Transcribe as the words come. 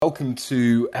Welcome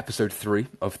to episode 3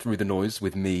 of Through the Noise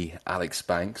with me, Alex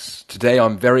Banks. Today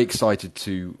I'm very excited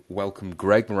to welcome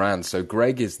Greg Moran. So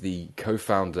Greg is the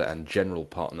co-founder and general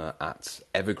partner at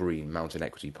Evergreen Mountain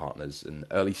Equity Partners, an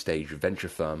early-stage venture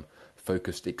firm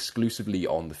focused exclusively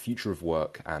on the future of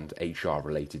work and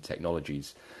HR-related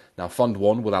technologies. Now, Fund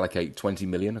 1 will allocate $20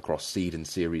 million across seed and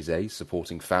Series A,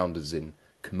 supporting founders in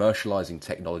commercializing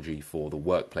technology for the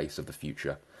workplace of the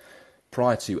future.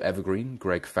 Prior to Evergreen,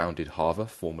 Greg founded Harvard,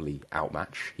 formerly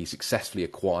Outmatch. He successfully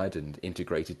acquired and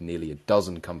integrated nearly a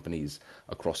dozen companies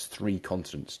across 3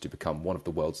 continents to become one of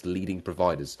the world's leading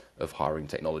providers of hiring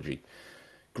technology.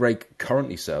 Greg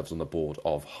currently serves on the board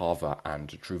of Harvard and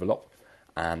Truvalop,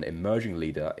 an emerging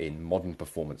leader in modern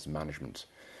performance management.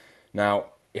 Now,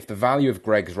 if the value of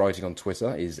Greg's writing on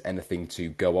Twitter is anything to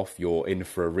go off, you're in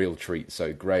for a real treat.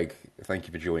 So, Greg, thank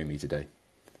you for joining me today.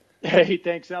 Hey,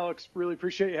 thanks, Alex. Really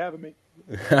appreciate you having me.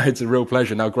 It's a real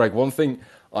pleasure. Now, Greg, one thing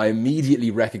I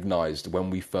immediately recognized when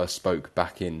we first spoke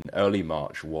back in early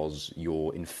March was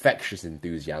your infectious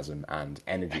enthusiasm and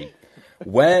energy.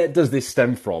 Where does this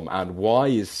stem from, and why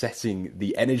is setting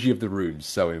the energy of the room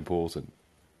so important?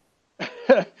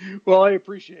 Well, I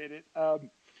appreciate it.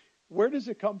 Where does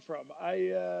it come from?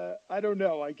 I don't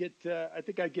know. I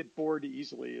think I get bored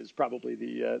easily is probably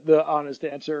the honest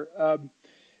answer.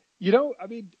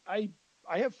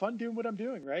 I have fun doing what I'm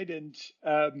doing, right? And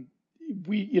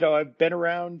I've been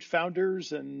around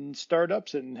founders and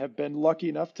startups and have been lucky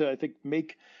enough to, I think,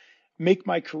 make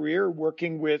my career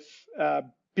working with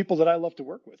people that I love to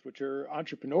work with, which are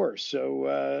entrepreneurs.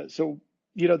 So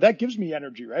that gives me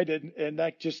energy, right? And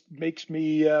that just makes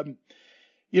me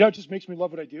it just makes me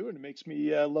love what I do, and it makes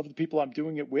me love the people I'm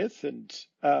doing it with, and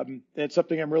it's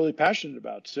something I'm really passionate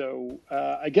about. So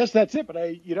I guess that's it. But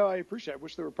I appreciate. I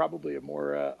wish there were probably a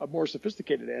more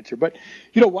sophisticated answer. But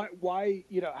why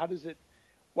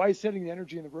why is setting the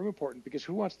energy in the room important? Because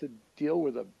who wants to deal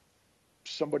with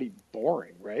somebody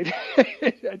boring, right?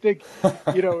 I think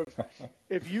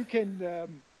if you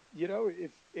can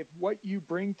if what you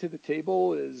bring to the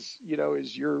table is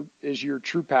your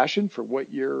true passion for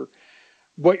what you're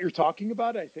talking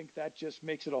about, I think that just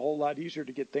makes it a whole lot easier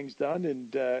to get things done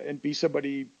and be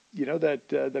somebody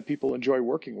that people enjoy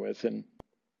working with. And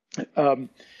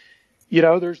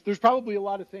there's probably a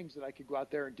lot of things that I could go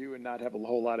out there and do and not have a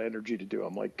whole lot of energy to do.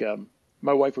 I'm like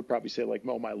my wife would probably say, like,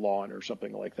 mow my lawn or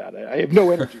something like that. I have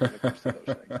no energy when it comes to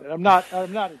those things, and I'm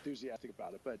not enthusiastic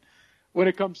about it. But when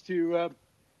it comes to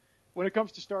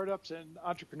startups and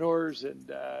entrepreneurs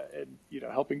and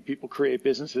helping people create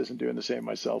businesses and doing the same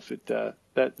myself,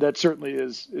 that certainly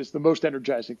is the most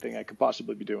energizing thing I could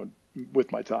possibly be doing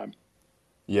with my time.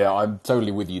 Yeah, I'm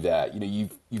totally with you there.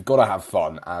 You've got to have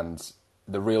fun, and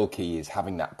the real key is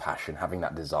having that passion, having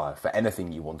that desire for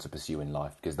anything you want to pursue in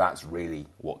life, because that's really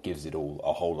what gives it all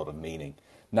a whole lot of meaning.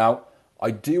 Now,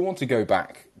 I do want to go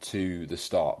back to the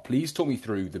start. Please talk me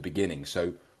through the beginning.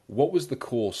 So, what was the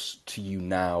course to you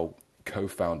now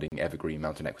co-founding Evergreen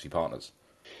Mountain Equity Partners?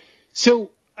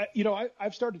 So,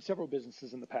 I've started several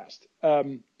businesses in the past.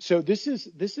 So this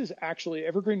is actually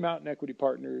Evergreen Mountain Equity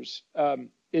Partners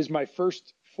is my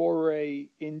first foray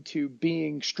into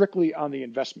being strictly on the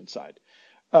investment side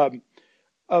of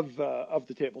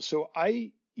the table. So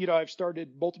I've started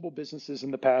multiple businesses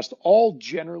in the past, all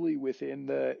generally within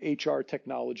the HR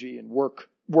technology and work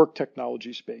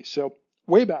technology space. So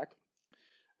way back,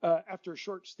 after a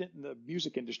short stint in the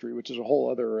music industry, which is a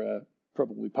whole other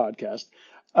probably podcast,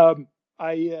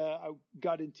 I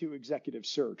got into executive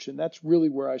search, and that's really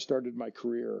where I started my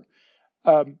career.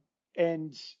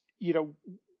 And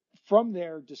from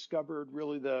there, discovered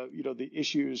really the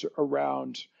issues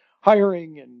around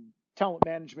hiring and talent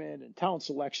management and talent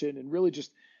selection, and really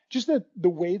just the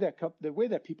way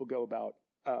that people go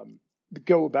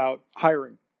about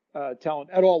hiring talent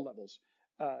at all levels.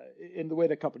 And the way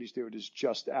that companies do it is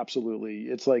just absolutely,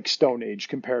 it's like Stone Age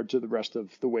compared to the rest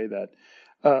of the way that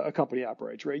a company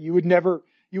operates, right? You would never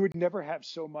have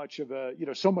so much of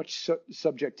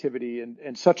subjectivity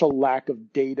and such a lack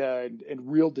of data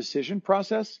and real decision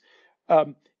process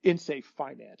in, say,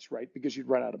 finance, right? Because you'd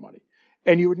run out of money.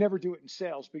 And you would never do it in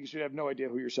sales because you'd have no idea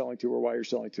who you're selling to or why you're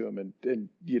selling to them, and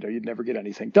you'd never get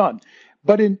anything done.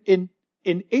 But in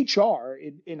HR,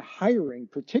 in hiring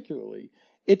particularly,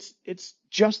 it's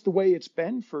just the way it's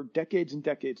been for decades and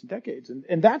decades and decades.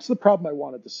 And that's the problem I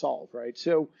wanted to solve, right?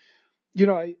 So,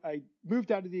 I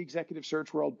moved out of the executive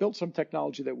search world, built some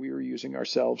technology that we were using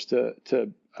ourselves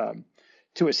to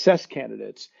assess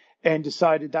candidates, and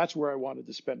decided that's where I wanted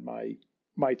to spend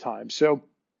my time. So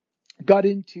got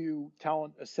into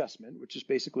talent assessment, which is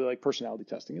basically like personality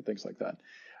testing and things like that.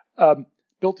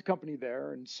 Built a company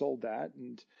there and sold that,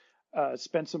 and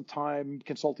spent some time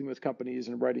consulting with companies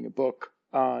and writing a book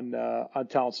on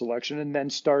talent selection, and then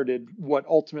started what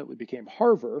ultimately became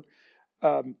Harvard,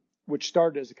 which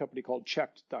started as a company called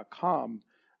Checked.com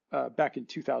back in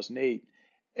 2008,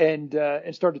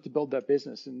 and started to build that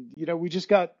business. And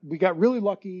we got really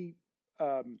lucky,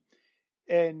 and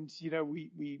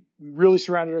we really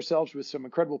surrounded ourselves with some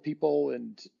incredible people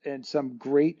and some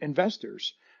great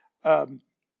investors. We're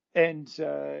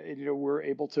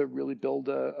able to really build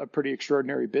a pretty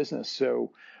extraordinary business.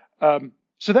 So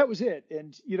that was it.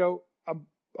 And I'm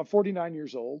 49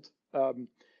 years old.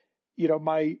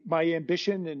 My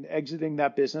ambition in exiting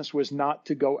that business was not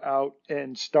to go out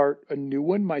and start a new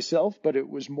one myself, but it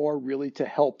was more really to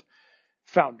help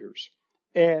founders.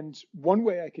 And one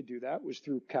way I could do that was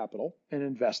through capital and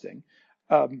investing.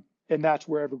 And that's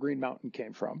where Evergreen Mountain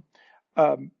came from,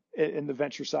 in the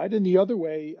venture side. And the other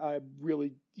way I'm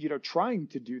really, trying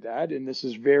to do that, and this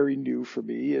is very new for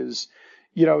me, is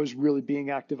really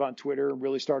being active on Twitter and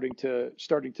really starting to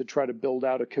try to build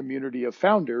out a community of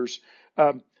founders,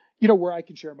 where I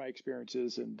can share my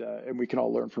experiences and we can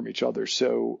all learn from each other.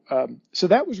 So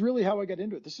that was really how I got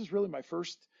into it. This is really my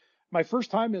first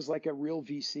time as like a real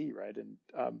VC, right? And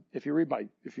if you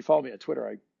follow me on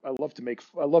Twitter, I love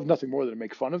nothing more than to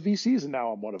make fun of VCs, and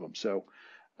now I'm one of them. So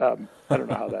I don't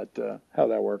know how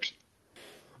that works.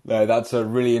 No, that's a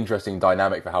really interesting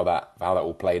dynamic for how that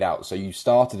all played out. So you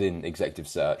started in executive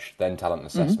search, then talent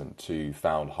assessment to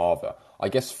found Harvard. I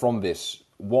guess from this,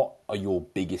 what are your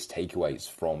biggest takeaways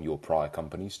from your prior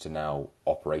companies to now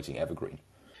operating Evergreen?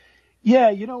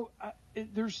 Yeah,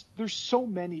 there's so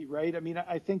many, right? I mean,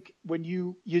 I think when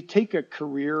you take a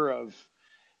career of,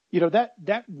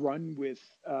 that run with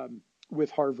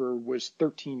Harvard was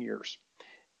 13 years,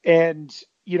 and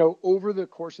over the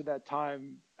course of that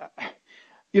time,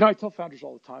 I tell founders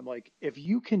all the time, like, if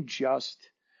you can just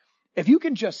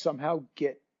somehow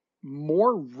get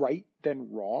more right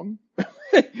than wrong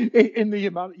in the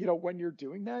amount, when you're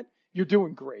doing that, you're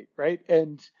doing great, right?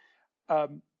 And so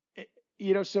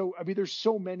I mean, there's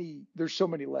so many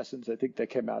lessons I think that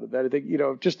came out of that. I think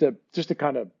just to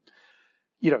kind of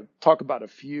talk about a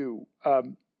few.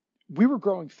 We were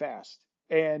growing fast,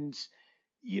 and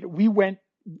we went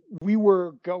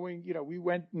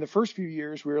in the first few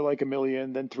years, we were like 1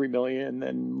 million, then 3 million,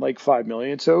 then like 5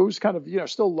 million. So it was kind of,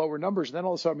 still lower numbers. And then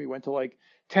all of a sudden we went to like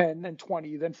 10, then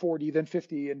 20, then 40, then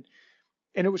 50. And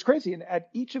it was crazy. And at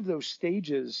each of those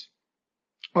stages,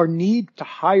 our need to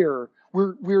hire,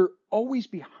 we're always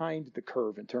behind the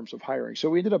curve in terms of hiring.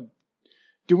 So we ended up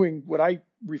doing what I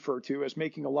refer to as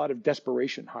making a lot of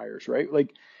desperation hires, right?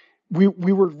 Like we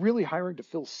were really hiring to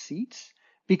fill seats,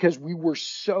 because we were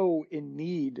so in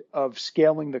need of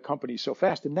scaling the company so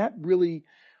fast. And that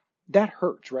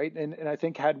hurts, right? And I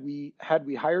think had we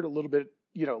hired a little bit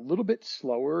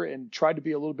slower and tried to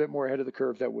be a little bit more ahead of the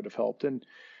curve, that would have helped. And,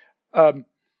 I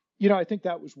think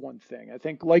that was one thing. I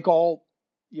think like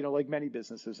many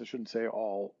businesses, I shouldn't say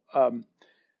all,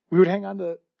 we would hang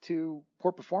on to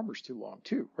poor performers too long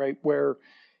too, right? Where,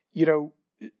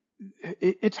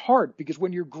 it's hard, because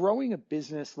when you're growing a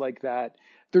business like that,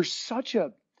 there's such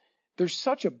a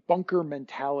bunker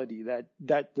mentality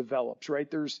that develops, right?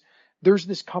 There's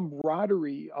this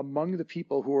camaraderie among the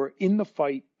people who are in the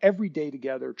fight every day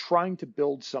together, trying to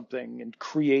build something and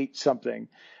create something.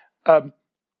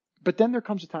 But then there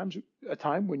comes a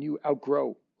time when you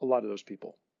outgrow a lot of those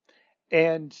people,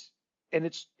 and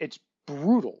it's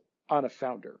brutal on a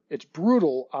founder. It's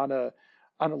brutal on a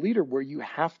leader, where you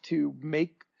have to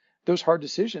make those hard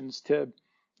decisions to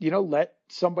let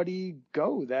somebody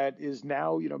go that is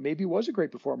now, maybe was a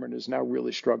great performer and is now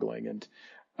really struggling. And,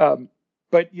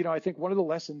 but I think one of the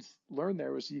lessons learned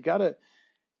there was you gotta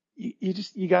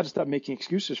stop making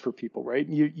excuses for people, right?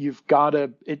 You've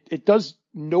gotta, it does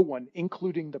no one,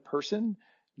 including the person,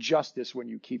 justice when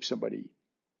you keep somebody,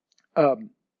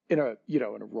 in a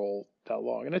role that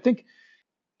long. And I think,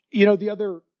 the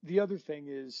other thing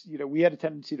is, we had a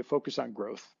tendency to focus on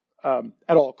growth,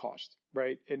 at all costs.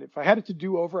 Right. And if I had it to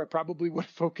do over, I probably would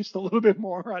have focused a little bit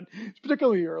more on,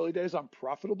 particularly early days, on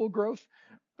profitable growth.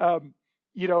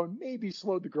 Maybe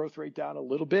slowed the growth rate down a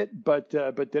little bit, but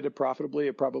did it profitably.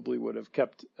 It probably would have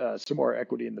kept some more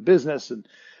equity in the business and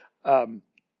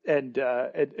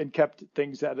kept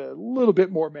things at a little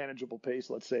bit more manageable pace,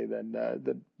 let's say, than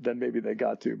maybe they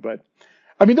got to. But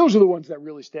I mean, those are the ones that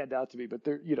really stand out to me. But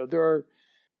there are,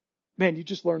 man, you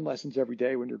just learn lessons every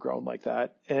day when you're growing like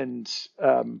that, and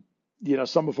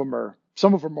some of them are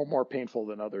more painful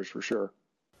than others, for sure.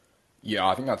 Yeah,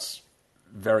 I think that's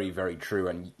very, very true.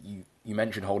 And you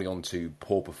mentioned holding on to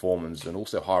poor performance and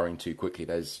also hiring too quickly.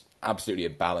 There's absolutely a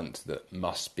balance that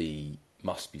must be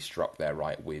must be struck there,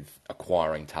 right, with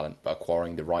acquiring talent, but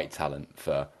acquiring the right talent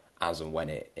for as and when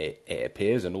it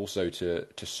appears, and also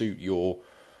to suit your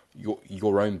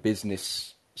own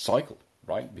business cycle,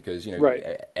 right? Because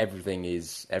Right.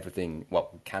 everything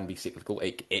well can be cyclical.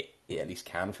 It at least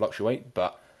can fluctuate,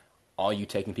 but are you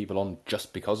taking people on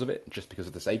just because of it, just because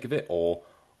of the sake of it, or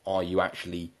are you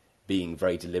actually being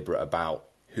very deliberate about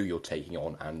who you're taking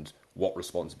on and what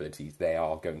responsibilities they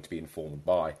are going to be informed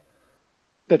by?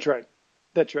 That's right.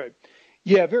 That's right.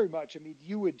 Yeah, very much. I mean,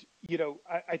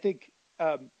 I think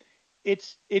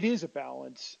it is a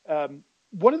balance.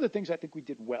 One of the things I think we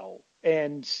did well,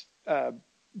 and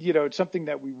it's something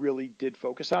that we really did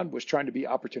focus on, was trying to be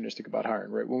opportunistic about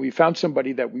hiring. Right, when we found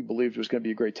somebody that we believed was going to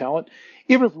be a great talent,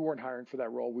 even if we weren't hiring for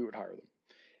that role, we would hire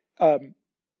them.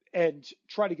 And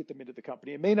try to get them into the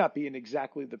company. It may not be in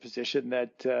exactly the position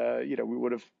that we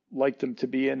would have liked them to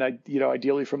be in,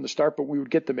 ideally from the start, but we would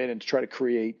get them in and try to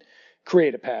create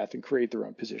a path and create their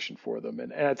own position for them,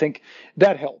 and I think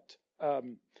that helped.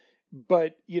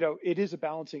 But it is a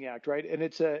balancing act, right? And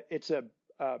it's a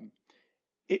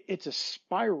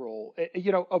spiral.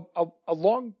 A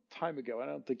long time ago, I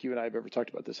don't think you and I have ever talked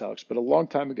about this, Alex, but a long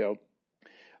time ago,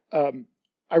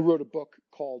 I wrote a book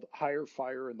called Hire,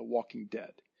 Fire, and the Walking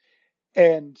Dead.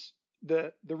 And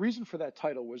the reason for that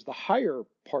title was the hire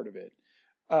part of it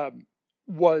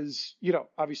was,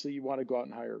 obviously you want to go out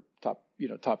and hire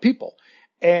top people.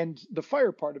 And the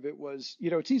fire part of it was,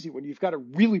 it's easy when you've got a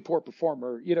really poor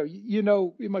performer,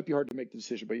 it might be hard to make the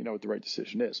decision, but you know what the right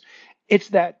decision is. It's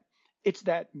that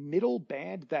middle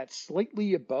band, that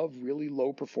slightly above really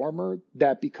low performer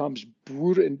that becomes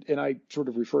brutal. And I sort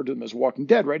of refer to them as Walking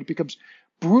Dead, right? It becomes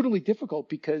brutally difficult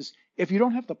because if you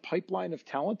don't have the pipeline of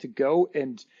talent to go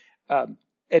and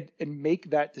make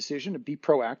that decision and be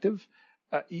proactive,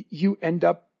 you end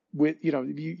up with,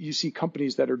 you see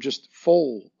companies that are just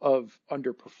full of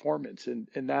underperformance,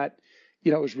 and that,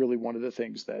 is really one of the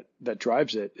things that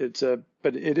drives it. It's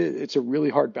a really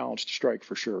hard balance to strike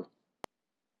for sure.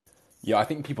 Yeah, I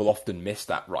think people often miss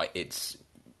that, right?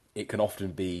 It can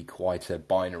often be quite a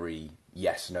binary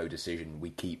yes/no decision.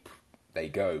 We keep, they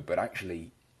go, but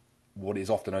actually, what is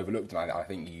often overlooked, and I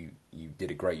think you did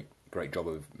a great job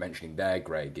of mentioning there,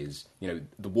 Greg, is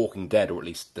the Walking Dead, or at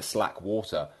least the Slack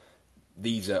Water.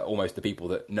 These are almost the people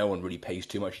that no one really pays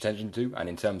too much attention to, and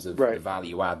in terms of Right. the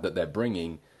value add that they're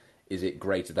bringing, is it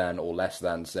greater than or less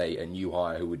than, say, a new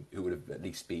hire who would have at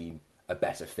least been a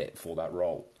better fit for that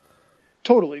role?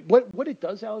 Totally. What it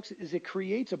does, Alex, is it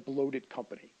creates a bloated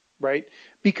company, right?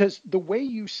 Because the way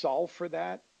you solve for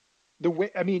that,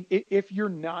 if you're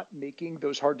not making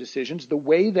those hard decisions, the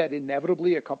way that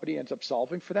inevitably a company ends up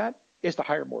solving for that is to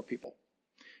hire more people,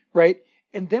 right?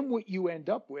 And then what you end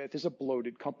up with is a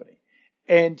bloated company.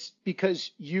 And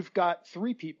because you've got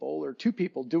three people or two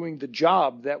people doing the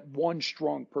job that one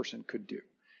strong person could do,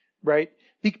 right?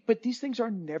 But these things are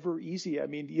never easy. I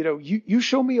mean, you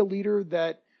show me a leader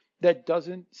that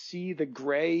doesn't see the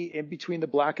gray in between the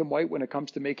black and white when it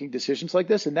comes to making decisions like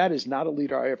this, and that is not a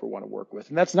leader I ever want to work with,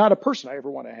 and that's not a person I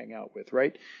ever want to hang out with,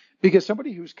 right? Because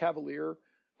somebody who's cavalier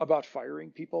about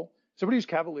firing people, somebody who's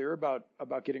cavalier about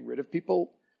getting rid of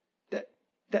people,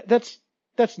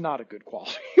 that's not a good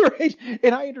quality, right?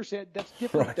 And I understand that's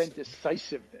different than Right.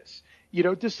 decisiveness.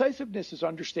 Decisiveness is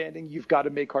understanding you've got to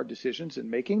make hard decisions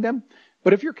and making them.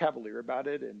 But if you're cavalier about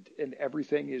it and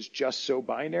everything is just so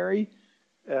binary,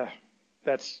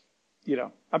 that's,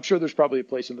 I'm sure there's probably a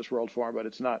place in this world for him, but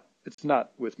it's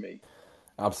not with me.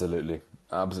 Absolutely,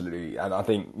 absolutely, and I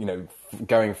think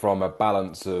going from a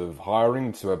balance of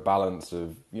hiring to a balance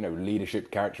of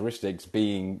leadership characteristics,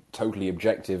 being totally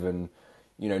objective, and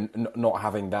not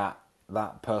having that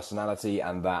personality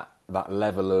and that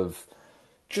level of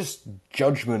just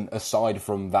judgment aside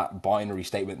from that binary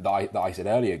statement that I said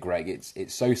earlier, Greg.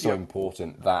 It's so Yeah,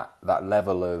 important that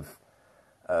level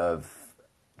of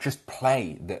just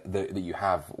play that you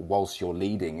have whilst you're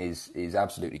leading is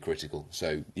absolutely critical.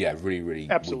 So yeah, really with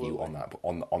you absolutely.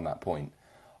 on that point.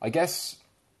 I guess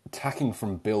tacking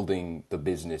from building the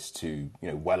business to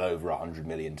well over 100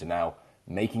 million to now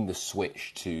making the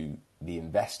switch to the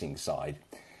investing side,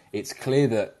 it's clear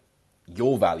that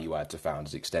your value add to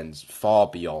founders extends far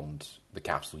beyond the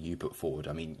capital you put forward.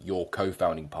 I mean, your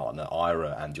co-founding partner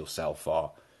Ira and yourself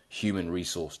are human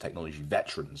resource technology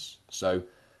veterans. So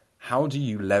how do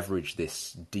you leverage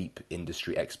this deep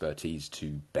industry expertise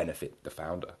to benefit the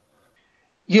founder?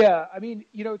 Yeah, I mean,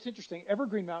 it's interesting.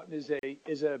 Evergreen Mountain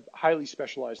is a highly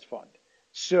specialized fund.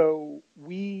 So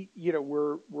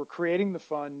we're creating the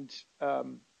fund.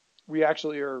 We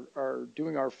actually are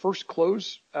doing our first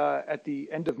close at the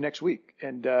end of next week,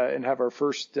 and have our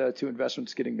first two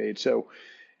investments getting made. So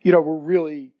we're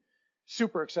really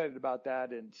super excited about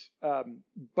that. And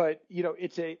but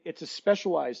it's a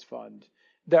specialized fund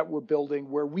that we're building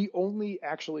where we only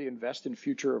actually invest in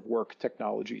future of work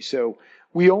technology. So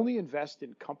we only invest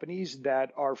in companies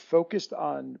that are focused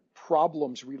on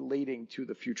problems relating to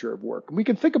the future of work. And we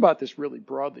can think about this really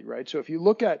broadly, right? So if you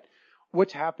look at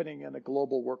what's happening in the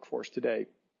global workforce today,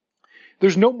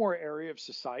 there's no more area of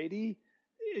society,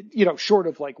 short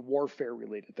of like warfare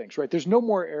related things, right? There's no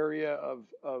more area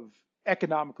of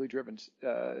economically driven,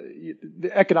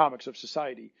 the economics of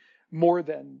society more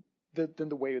than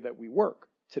the way that we work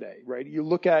today, right? You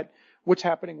look at what's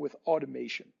happening with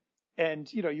automation, and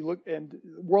you look, and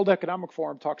World Economic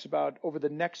Forum talks about over the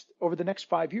next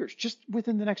 5 years, just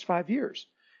within the next 5 years,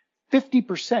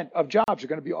 50% of jobs are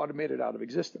going to be automated out of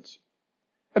existence.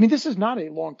 I mean, this is not a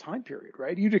long time period,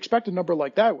 right? You'd expect a number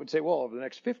like that would say, well, over the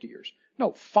next 50 years.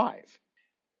 No, 5.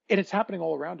 And it's happening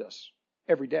all around us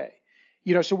every day.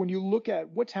 So when you look at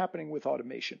what's happening with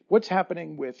automation, what's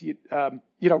happening with,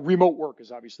 remote work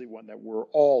is obviously one that we're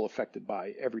all affected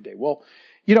by every day. Well,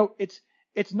 it's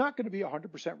not going to be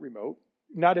 100% remote.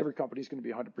 Not every company is going to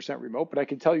be 100% remote, but I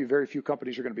can tell you very few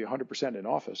companies are going to be 100% in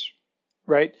office,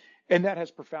 right? And that has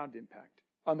profound impact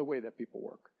on the way that people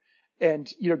work.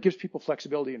 And, gives people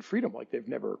flexibility and freedom like they've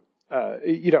never,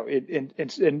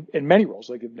 in many roles,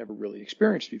 like they've never really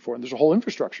experienced before. And there's a whole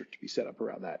infrastructure to be set up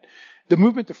around that. The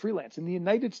movement to freelance in the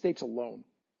United States alone,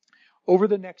 over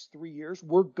the next 3 years,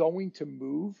 we're going to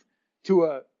move to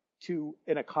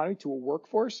an economy, to a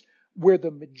workforce where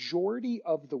the majority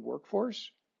of the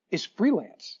workforce is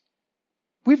freelance.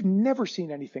 We've never seen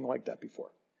anything like that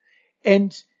before.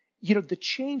 And the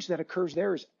change that occurs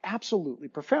there is absolutely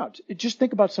profound. Just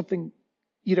think about something,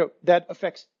 that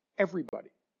affects everybody.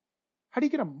 How do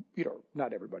you get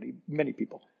not everybody, many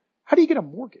people. How do you get a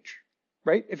mortgage,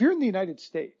 right? If you're in the United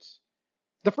States,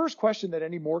 the first question that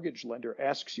any mortgage lender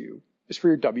asks you is for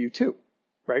your W-2,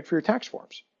 right? For your tax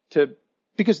forms,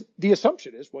 because the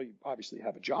assumption is, well, you obviously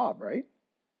have a job, right?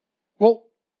 Well,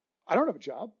 I don't have a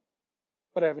job,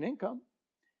 but I have an income.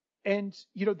 And,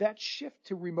 that shift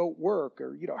to remote work,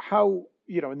 or, how,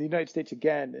 in the United States,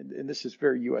 again, and this is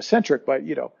very US centric, but,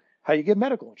 how you get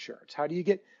medical insurance, how do you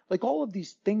get, like, all of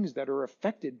these things that are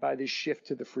affected by this shift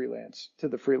to the freelance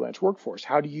workforce?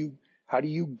 How do you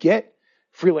get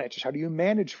freelancers? How do you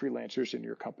manage freelancers in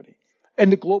your company?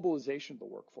 And the globalization of the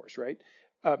workforce, right?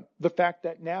 The fact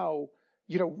that now,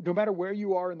 no matter where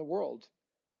you are in the world,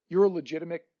 you're a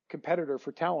legitimate competitor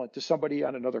for talent to somebody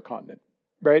on another continent,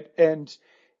 right? And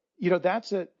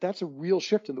that's a real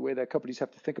shift in the way that companies have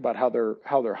to think about how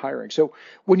they're hiring. So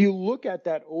when you look at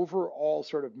that overall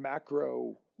sort of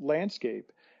macro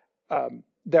landscape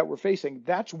that we're facing,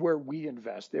 that's where we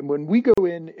invest. And when we go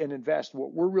in and invest,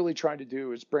 what we're really trying to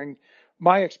do is bring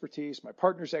my expertise, my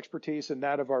partner's expertise, and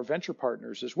that of our venture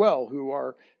partners as well, who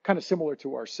are kind of similar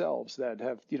to ourselves, that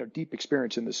have deep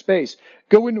experience in this space,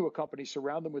 go into a company,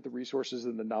 surround them with the resources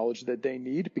and the knowledge that they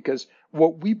need, because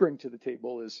what we bring to the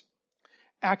table is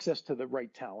access to the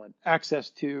right talent,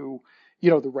 access to,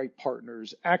 the right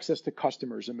partners, access to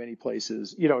customers in many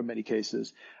places, in many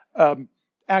cases,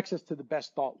 access to the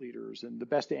best thought leaders and the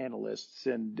best analysts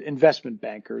and investment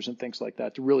bankers and things like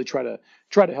that, to really try to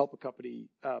help a company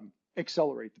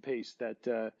accelerate the pace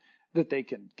that they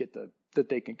can get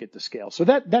the scale. So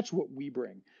that's what we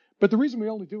bring. But the reason we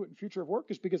only do it in future of work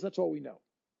is because that's all we know,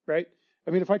 right? I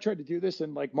mean, if I tried to do this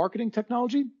in like marketing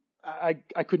technology,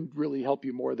 I couldn't really help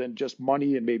you more than just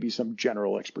money and maybe some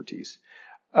general expertise,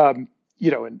 in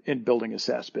building a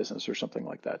SaaS business or something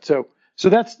like that. So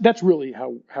that's really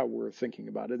how we're thinking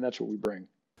about it, and that's what we bring.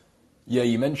 Yeah,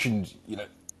 you mentioned,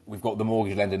 we've got the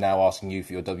mortgage lender now asking you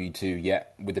for your W-2,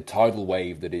 yet with the tidal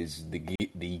wave that is the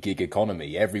gig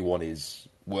economy, everyone is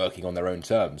working on their own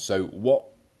terms. So what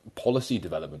policy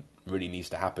development really needs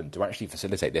to happen to actually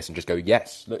facilitate this and just go,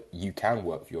 yes, look, you can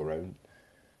work for your own,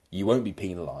 you won't be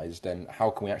penalized, and how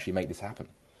can we actually make this happen?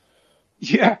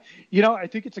 Yeah, I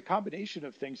think it's a combination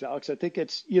of things, Alex. I think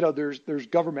it's, there's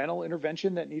governmental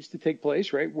intervention that needs to take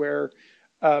place, right? Where,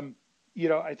 I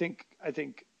think,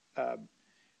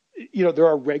 there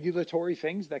are regulatory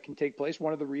things that can take place.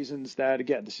 One of the reasons that,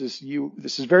 again, this is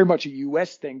very much a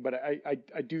U.S. thing, but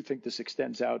I do think this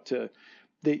extends out to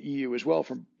the EU as well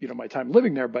from, my time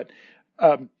living there. But,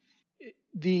 one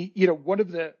of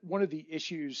the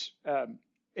issues,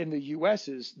 in the U.S.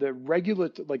 is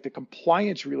the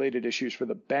compliance related issues for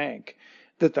the bank,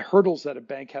 that the hurdles that a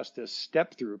bank has to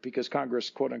step through because Congress,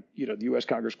 the U.S.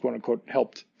 Congress, quote unquote,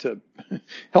 helped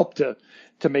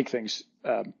to make things,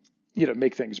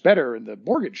 make things better in the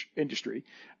mortgage industry,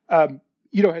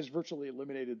 has virtually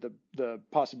eliminated the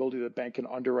possibility that a bank can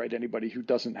underwrite anybody who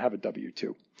doesn't have a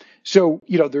W-2. So,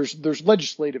 there's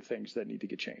legislative things that need to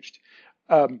get changed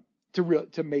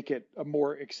to make it a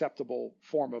more acceptable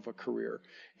form of a career.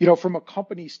 From a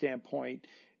company standpoint,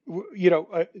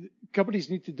 companies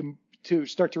need to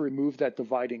start to remove that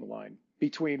dividing line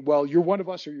between, well, you're one of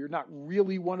us or you're not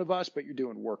really one of us, but you're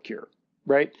doing work here,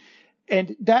 right?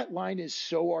 And that line is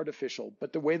so artificial,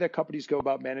 but the way that companies go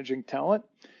about managing talent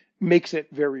makes it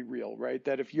very real, right?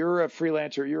 That if you're a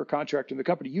freelancer, you're a contractor in the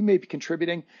company, you may be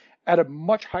contributing at a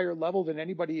much higher level than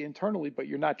anybody internally, but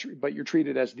you're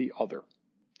treated as the other.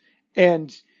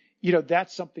 And,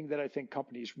 that's something that I think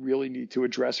companies really need to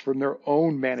address from their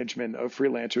own management of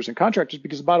freelancers and contractors,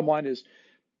 because the bottom line is,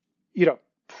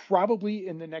 probably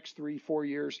in the next 3-4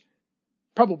 years,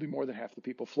 probably more than half the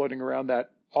people floating around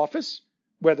that office,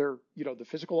 whether, the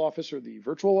physical office or the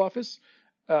virtual office,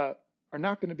 are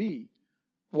not going to be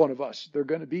one of us. They're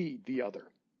going to be the other.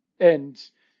 And,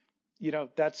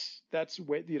 that's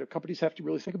way, companies have to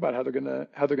really think about how they're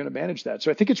going to manage that.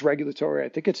 So I think it's regulatory. I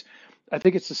think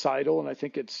it's societal. And I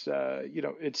think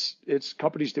it's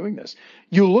companies doing this.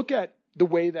 You look at the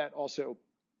way that also,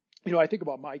 I think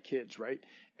about my kids, right?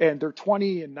 And they're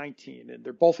 20 and 19, and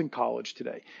they're both in college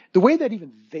today. The way that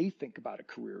even they think about a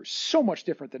career is so much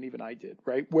different than even I did,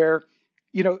 right? Where,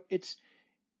 it's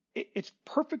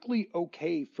perfectly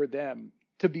okay for them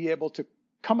to be able to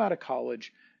come out of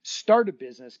college, start a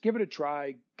business, give it a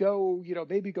try, go,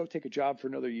 maybe go take a job for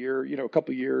another year, a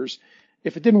couple of years.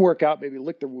 If it didn't work out, maybe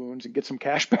lick their wounds and get some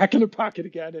cash back in their pocket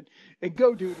again and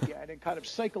go do it again and kind of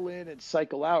cycle in and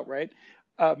cycle out, right?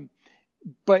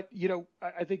 But,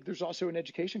 I think there's also an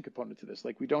education component to this.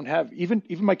 Like we don't have even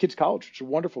my kid's college, which is a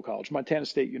wonderful college, Montana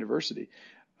State University,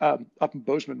 up in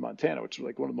Bozeman, Montana, which is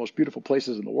like one of the most beautiful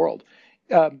places in the world.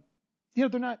 They're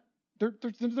not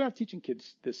teaching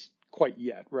kids this quite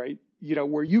yet, right?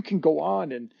 Where you can go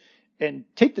on and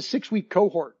take the 6-week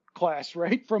cohort class,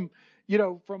 right? From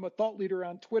a thought leader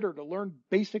on Twitter to learn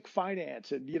basic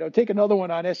finance and, take another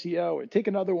one on SEO and take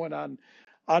another one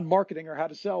on marketing or how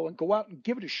to sell and go out and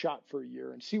give it a shot for a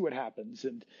year and see what happens.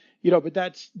 And, but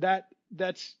that's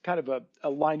kind of a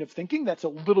line of thinking that's a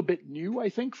little bit new, I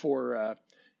think, for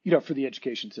the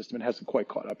education system. It hasn't quite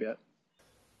caught up yet.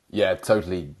 Yeah,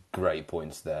 totally great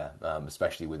points there,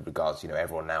 especially with regards to,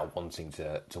 everyone now wanting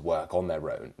to work on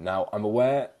their own. Now, I'm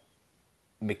aware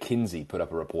McKinsey put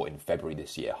up a report in February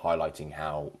this year highlighting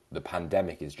how the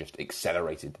pandemic has just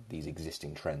accelerated these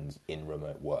existing trends in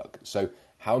remote work. So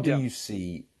how do you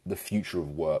see the future of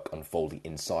work unfolding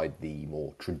inside the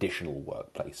more traditional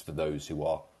workplace for those who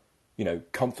are,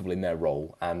 comfortable in their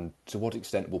role? And to what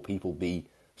extent will people be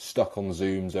stuck on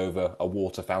Zooms over a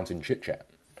water fountain chit-chat?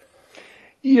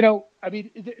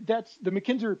 That's the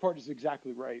McKinsey report is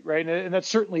exactly right? And that's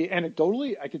certainly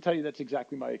anecdotally, I can tell you that's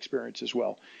exactly my experience as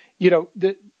well.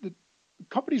 The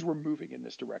companies were moving in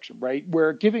this direction, right?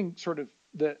 Where giving sort of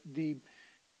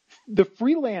the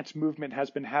freelance movement has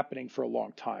been happening for a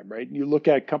long time, right? And you look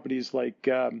at companies like,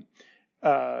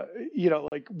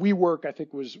 like WeWork, I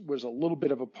think was a little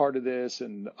bit of a part of this,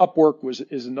 and Upwork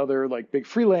is another like big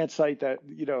freelance site that,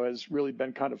 has really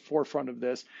been kind of forefront of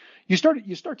this. You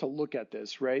start to look at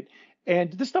this, right?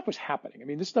 And this stuff was happening. I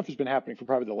mean, this stuff has been happening for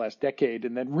probably the last decade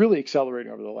and then really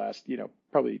accelerating over the last,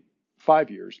 probably 5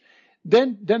 years.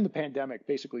 Then the pandemic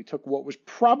basically took what was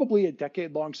probably a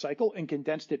decade-long cycle and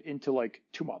condensed it into like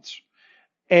 2 months.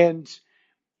 And,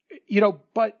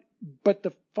 but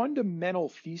the fundamental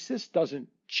thesis doesn't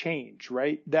change,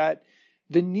 right? That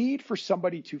the need for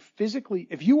somebody to physically,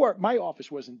 my office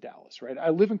was in Dallas, right? I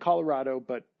live in Colorado,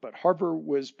 but Harvard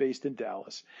was based in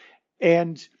Dallas.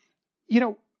 And,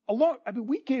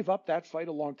 we gave up that fight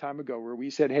a long time ago where we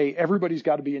said, hey, everybody's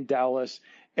got to be in Dallas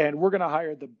and we're going to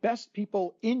hire the best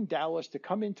people in Dallas to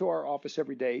come into our office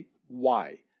every day.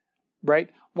 Why? Right?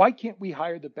 Why can't we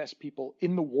hire the best people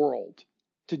in the world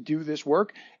to do this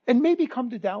work and maybe come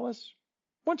to Dallas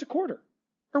once a quarter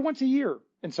or once a year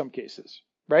in some cases,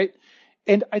 right?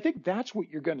 And I think that's what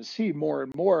you're going to see more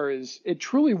and more is it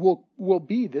truly will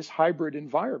be this hybrid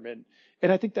environment.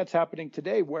 And I think that's happening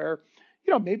today where,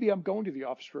 maybe I'm going to the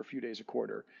office for a few days a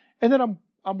quarter and then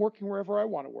I'm working wherever I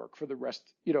want to work for the rest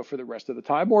of the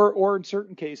time, or in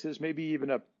certain cases, maybe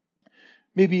even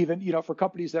for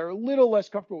companies that are a little less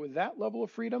comfortable with that level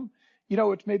of freedom,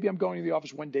 it's maybe I'm going to the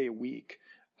office one day a week,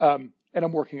 and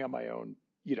I'm working on my own,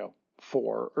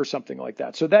 4 or something like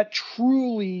that. So that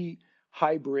truly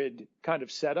hybrid kind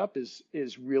of setup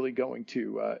is really going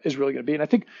to be. And I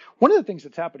think one of the things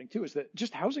that's happening too is that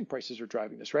just housing prices are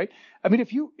driving this, right? I mean,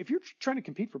 if you're trying to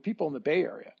compete for people in the Bay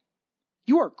Area,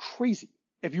 you are crazy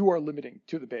if you are limiting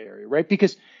to the Bay Area, right?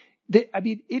 Because I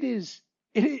mean, it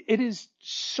is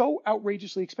so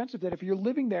outrageously expensive that if you're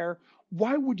living there,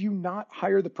 why would you not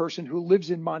hire the person who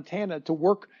lives in Montana to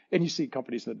work? And you see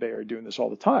companies in the Bay Area doing this all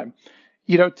the time,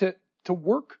 to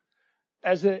work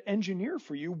as an engineer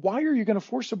for you. Why are you going to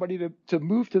force somebody to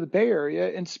move to the Bay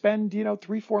Area and spend,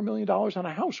 $3-4 million on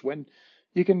a house when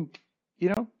you can,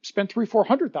 spend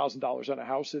 $300,000-400,000 on a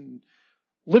house in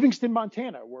Livingston,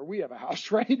 Montana, where we have a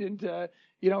house, right? And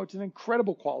it's an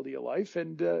incredible quality of life,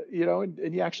 and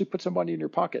and you actually put some money in your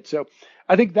pocket. So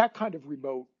I think that kind of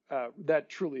remote, that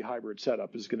truly hybrid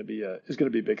setup is going to be a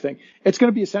big thing. It's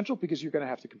going to be essential because you're going to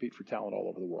have to compete for talent all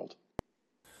over the world.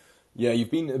 Yeah,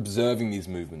 you've been observing these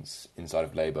movements inside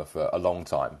of Labour for a long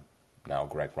time now,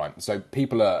 Greg, right? So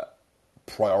people are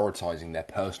prioritising their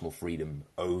personal freedom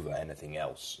over anything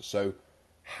else. So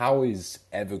how is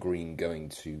Evergreen going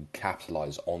to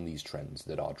capitalise on these trends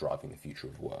that are driving the future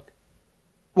of work?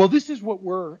 Well, this is what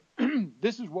we're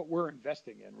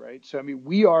investing in, right? So I mean,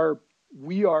 we are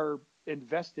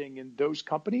investing in those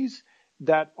companies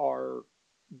that are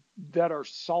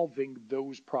solving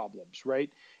those problems,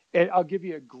 right? And I'll give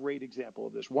you a great example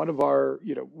of this. One of our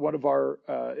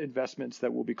investments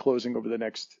that will be closing over the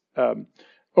next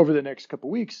couple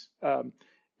of weeks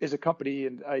is a company,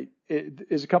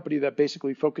 is a company that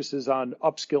basically focuses on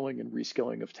upskilling and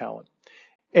reskilling of talent.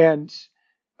 And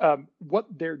what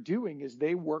they're doing is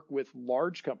they work with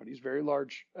large companies, very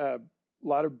large, a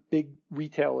lot of big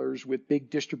retailers with big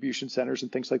distribution centers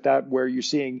and things like that, where you're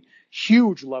seeing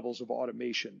huge levels of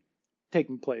automation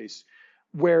taking place,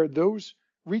 where those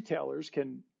retailers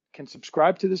can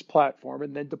subscribe to this platform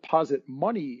and then deposit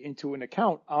money into an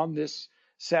account on this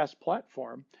SaaS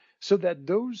platform, so that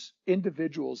those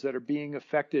individuals that are being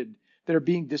affected, that are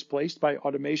being displaced by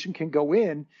automation, can go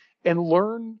in and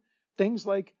learn things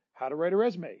like how to write a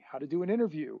resume, how to do an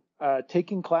interview,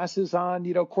 taking classes on,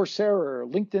 Coursera or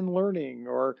LinkedIn Learning,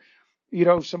 or,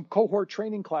 some cohort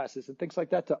training classes and things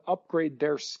like that, to upgrade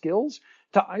their skills,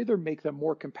 to either make them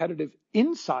more competitive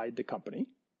inside the company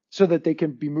so that they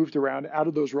can be moved around out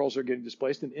of those roles that are getting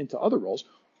displaced and into other roles,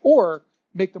 or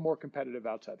make them more competitive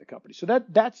outside the company. So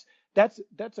that's I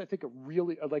think a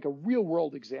real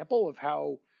world example of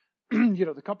how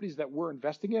the companies that we're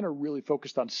investing in are really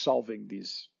focused on solving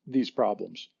these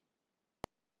problems.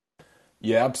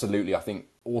 Yeah, absolutely. I think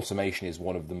automation is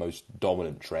one of the most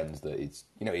dominant trends that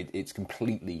it's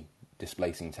completely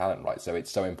displacing talent, right? So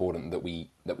it's so important that we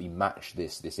match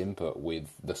this input with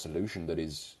the solution that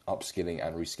is upskilling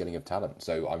and reskilling of talent.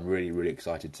 So I'm really, really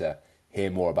excited to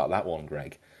hear more about that one,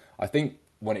 Greg. I think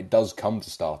when it does come to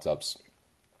startups,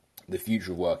 the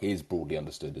future of work is broadly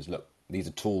understood as, look, these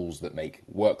are tools that make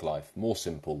work life more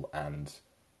simple and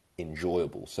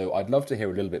enjoyable. So I'd love to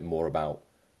hear a little bit more about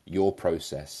your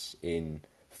process in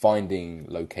finding,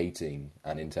 locating,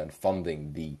 and in turn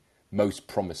funding the most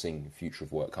promising future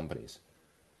of work companies.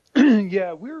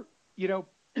 Yeah, we're,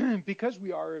 because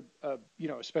we are a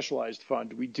specialized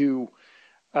fund, we've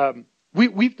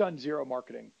done zero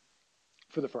marketing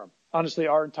for the firm. Honestly,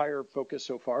 our entire focus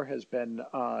so far has been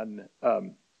on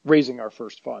raising our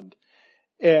first fund,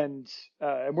 and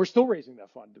we're still raising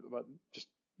that fund. But just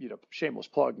shameless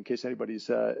plug in case anybody's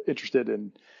interested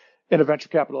in a venture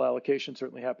capital allocation.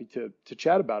 Certainly happy to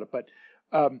chat about it. But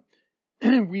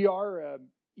we are,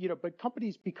 but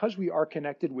companies, because we are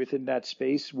connected within that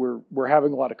space, we're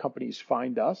having a lot of companies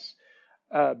find us,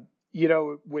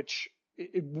 which.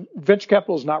 Venture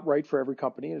capital is not right for every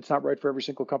company, and it's not right for every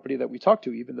single company that we talk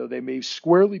to, even though they may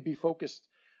squarely be focused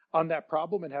on that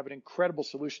problem and have an incredible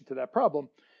solution to that problem.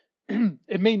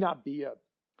 It may not be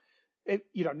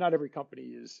not every company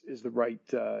is the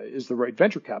right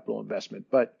venture capital investment,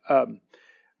 but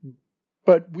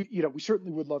we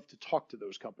certainly would love to talk to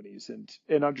those companies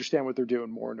and understand what they're doing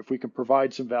more, and if we can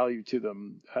provide some value to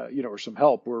them, or some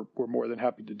help, we're more than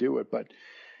happy to do it. But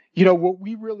what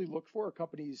we really look for are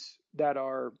companies that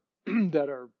are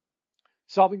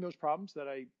solving those problems that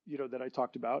I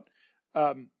talked about,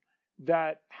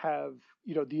 that have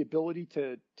the ability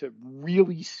to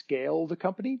really scale the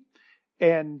company,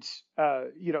 and I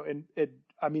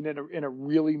mean in a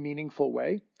really meaningful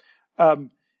way,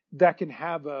 that can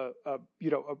have a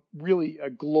really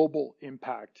global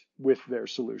impact with their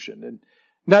solution. And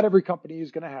not every company is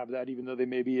going to have that, even though they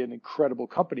may be an incredible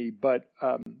company. But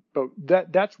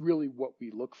that's really what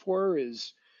we look for,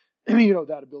 is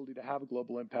that ability to have a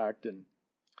global impact and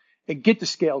get to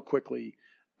scale quickly.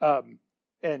 That's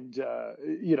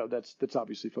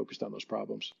obviously focused on those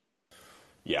problems.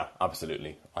 Yeah,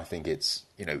 absolutely. I think it's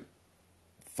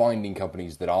finding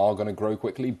companies that are going to grow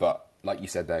quickly, but like you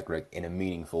said there, Greg, in a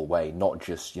meaningful way, not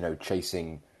just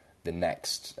chasing the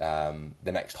next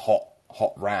hot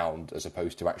hot round as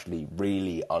opposed to actually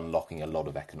really unlocking a lot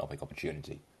of economic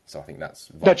opportunity. So I think that's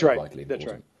That's vitally, right. vitally That's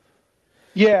right. important.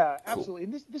 Yeah, Cool. absolutely.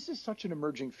 And this is such an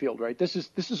emerging field, right? This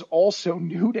is all so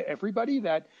new to everybody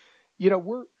that,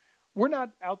 we're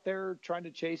not out there trying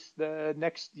to chase the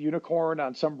next unicorn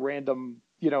on some random,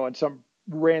 on some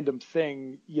random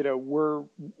thing. We're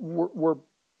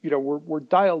we're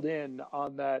dialed in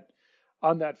on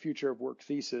that future of work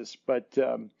thesis. But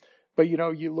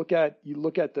you look at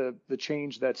the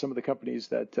change that some of the companies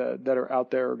that are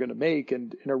out there are going to make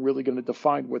and are really going to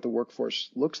define what the workforce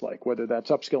looks like, whether that's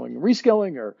upskilling and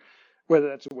reskilling, or whether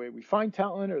that's the way we find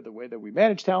talent, or the way that we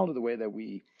manage talent, or the way that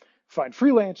we find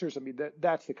freelancers. I mean,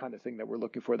 that's the kind of thing that we're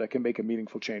looking for that can make a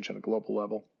meaningful change on a global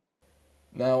level.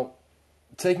 Now,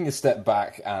 taking a step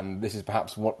back, and this is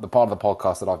perhaps what the part of the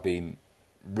podcast that I've been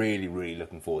really, really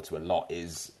looking forward to a lot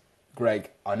is,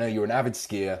 Greg, I know you're an avid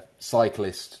skier,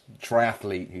 cyclist,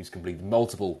 triathlete who's completed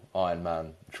multiple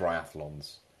Ironman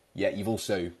triathlons, yet you've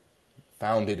also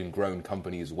founded and grown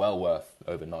companies well worth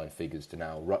over 9 figures to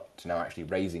now actually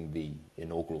raising the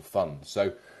inaugural fund.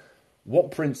 So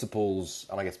what principles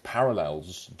and I guess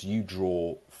parallels do you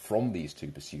draw from these two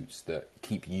pursuits that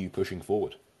keep you pushing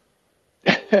forward?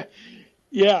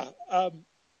 Yeah,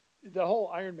 the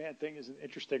whole Ironman thing is an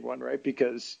interesting one, right?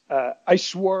 Because I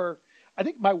swore. I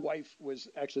think my wife was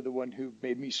actually the one who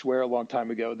made me swear a long time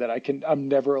ago that I'm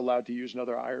never allowed to use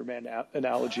another Ironman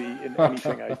analogy in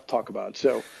anything I talk about.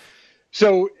 So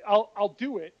I'll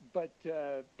do it, but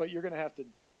you're going to have to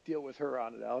deal with her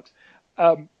on it, Alex.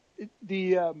 Um,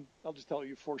 I'll just tell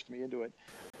you forced me into it.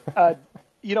 Uh,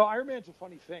 Ironman's a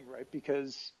funny thing, right?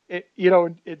 Because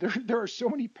there are so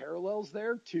many parallels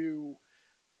there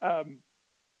um,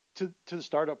 to the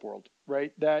startup world,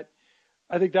 right? That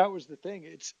I think that was the thing.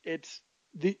 It's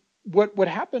the what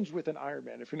happens with an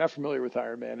Ironman. If you're not familiar with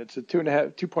Ironman, it's a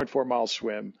 2.4 mile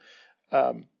swim,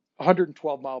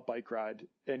 112-mile bike ride,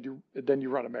 and then you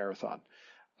run a marathon.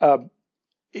 Um,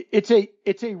 it's a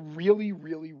really,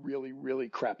 really, really, really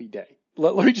crappy day.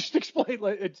 Let me just explain.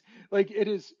 It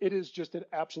is just an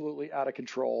absolutely out of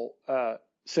control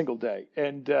single day,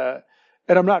 and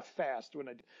I'm not fast when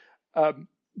I do.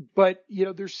 But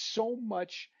there's so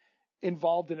much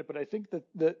involved in it. But I think that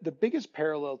the biggest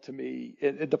parallel to me,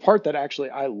 the part that actually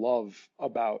I love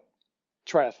about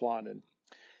triathlon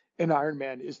and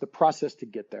Ironman, is the process to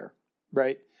get there,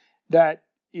 right? That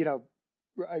you know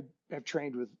I have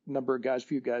trained with a number of guys,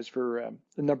 few guys for a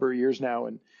number of years now,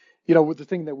 and with the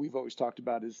thing that we've always talked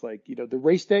about is like the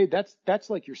race day. That's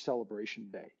like your celebration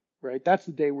day, right? That's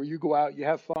the day where you go out, you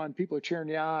have fun, people are cheering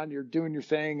you on, you're doing your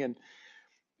thing, and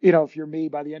if you're me,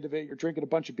 by the end of it, you're drinking a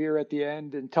bunch of beer at the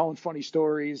end and telling funny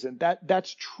stories, and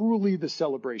that's truly the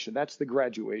celebration. That's the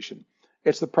graduation.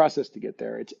 It's the process to get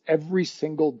there. It's every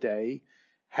single day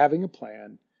having a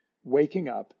plan, waking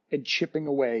up and chipping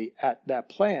away at that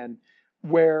plan,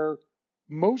 where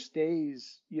most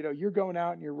days, you're going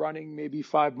out and you're running maybe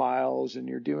 5 miles and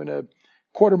you're doing a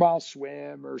quarter-mile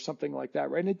swim or something like that,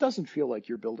 right? And it doesn't feel like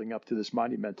you're building up to this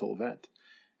monumental event.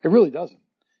 It really doesn't.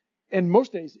 And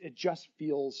most days it just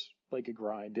feels like a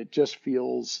grind. It just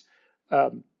feels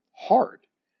hard.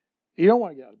 You don't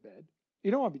want to get out of bed.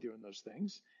 You don't want to be doing those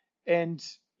things. And,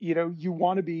 you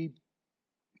want to be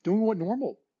doing what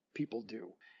normal people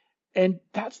do. And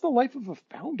that's the life of a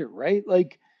founder, right?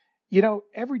 Like,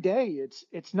 every day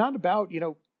it's not about,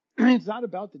 it's not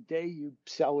about the day you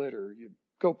sell it or you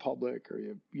go public or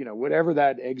whatever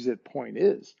that exit point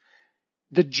is.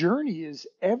 The journey is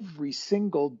every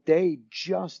single day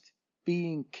just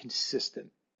being consistent,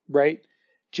 right?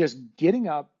 Just getting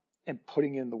up and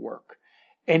putting in the work.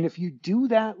 And if you do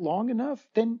that long enough,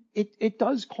 then it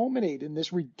does culminate in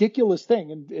this ridiculous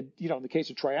thing. And in the case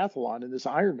of triathlon and this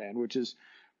Ironman, which is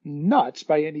nuts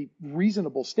by any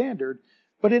reasonable standard,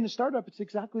 but in a startup, it's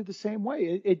exactly the same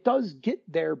way. It does get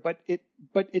there, but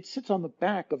it sits on the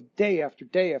back of day after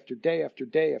day after day after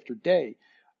day after day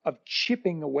of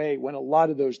chipping away when a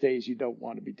lot of those days you don't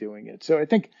want to be doing it. So I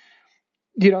think,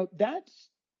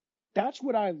 that's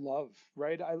what I love,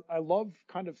 right? I love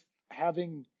kind of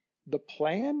having the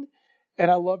plan, and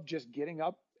I love just getting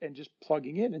up and just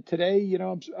plugging in. And today,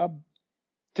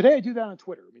 today I do that on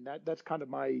Twitter. I mean, that's kind of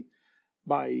my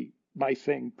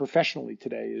thing professionally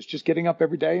today, is just getting up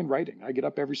every day and writing. I get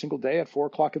up every single day at 4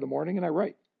 o'clock in the morning and I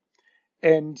write,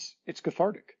 and it's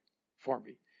cathartic for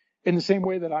me. In the same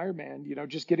way that Ironman,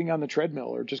 just getting on the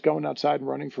treadmill or just going outside and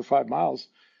running for 5 miles,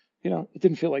 it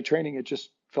didn't feel like training. It just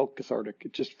felt cathartic.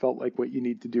 It just felt like what you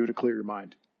need to do to clear your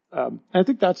mind. And I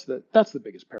think that's the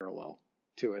biggest parallel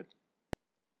to it.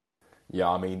 Yeah,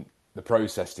 I mean, the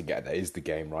process to get there is the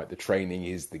game, right? The training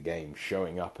is the game.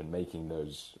 Showing up and making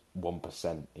those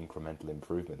 1% incremental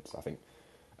improvements. I think,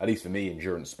 at least for me,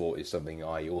 endurance sport is something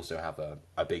I also have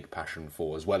a big passion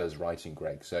for, as well as writing,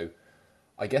 Greg. So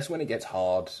I guess when it gets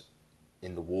hard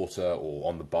in the water or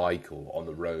on the bike or on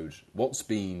the road, what's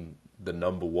been the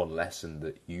number one lesson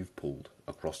that you've pulled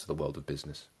across to the world of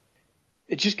business?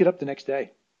 It's just get up the next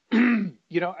day.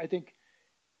 I think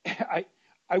I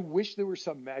I wish there was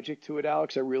some magic to it,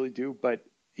 Alex. I really do. But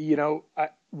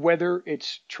whether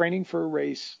it's training for a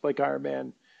race like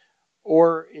Ironman,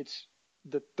 or it's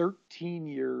the 13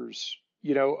 years,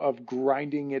 of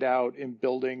grinding it out and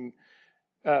building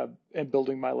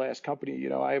my last company.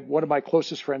 I have one of my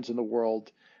closest friends in the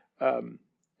world, and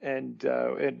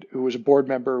who was a board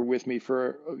member with me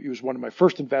he was one of my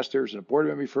first investors and a board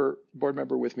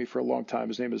member with me for a long time.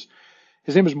 His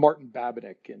name is Martin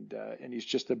Babinek, and he's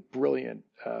just a brilliant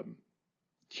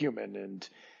human. And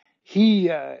he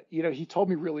told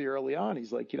me really early on,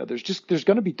 he's like, there's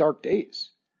going to be dark days,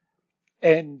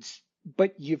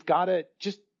 but you've got to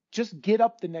just get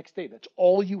up the next day. That's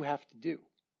all you have to do,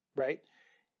 right?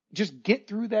 Just get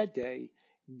through that day,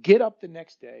 get up the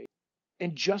next day,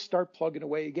 and just start plugging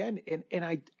away again.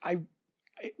 And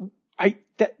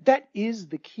that is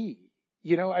the key.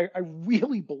 I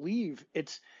really believe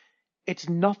it's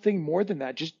nothing more than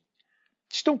that. Just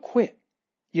don't quit.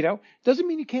 Doesn't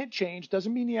mean you can't change.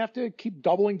 Doesn't mean you have to keep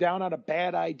doubling down on a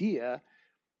bad idea,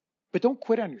 but don't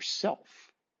quit on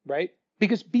yourself, right?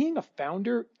 Because being a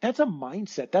founder, that's a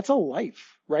mindset. That's a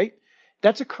life, right?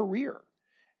 That's a career.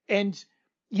 And,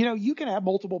 you can have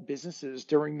multiple businesses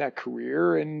during that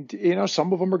career, and,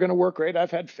 some of them are going to work great.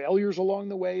 I've had failures along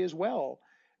the way as well,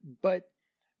 but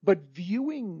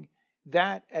viewing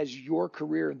that as your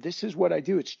career, this is what I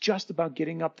do. It's just about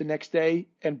getting up the next day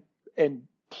and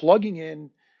plugging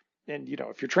in. And,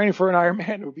 if you're training for an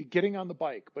Ironman, it would be getting on the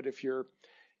bike. But if you're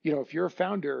a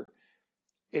founder,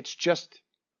 it's just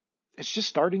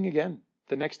starting again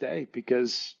the next day,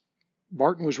 because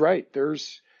Martin was right.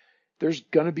 There's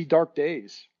going to be dark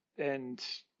days, and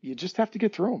you just have to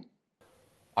get through them.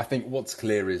 I think what's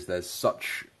clear is there's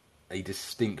such a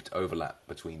distinct overlap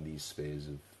between these spheres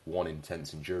of, one,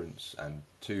 intense endurance, and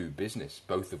two, business,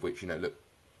 both of which, look,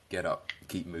 get up,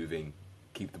 keep moving,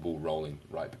 keep the ball rolling,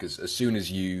 right? Because as soon as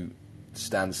you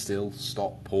stand still,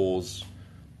 stop, pause,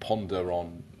 ponder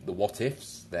on the what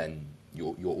ifs, then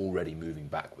you're already moving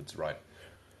backwards, right?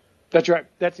 That's right.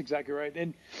 That's exactly right.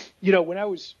 And, when I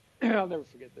was, I'll never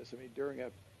forget this. I mean,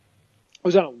 I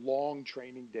was on a long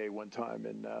training day one time,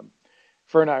 and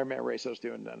for an Ironman race I was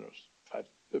doing, I don't know,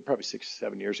 probably 6,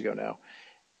 7 years ago now.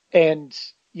 And,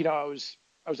 I was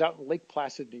out in Lake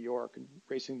Placid, New York, and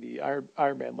racing the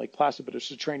Ironman Lake Placid, but it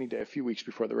was a training day a few weeks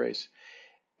before the race.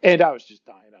 And I was just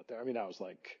dying out there. I mean, I was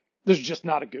like, this is just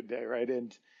not a good day, right?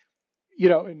 And,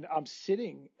 and I'm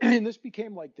sitting, and this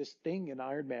became like this thing in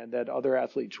Ironman that other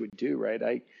athletes would do,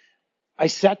 right? I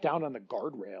sat down on the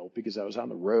guardrail because I was on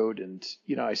the road, and,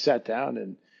 I sat down,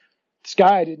 and this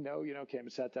guy I didn't know, came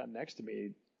and sat down next to me,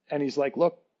 and he's like,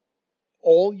 look,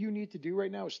 all you need to do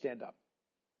right now is stand up.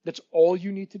 That's all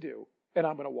you need to do, and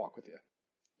I'm going to walk with you.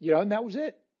 And that was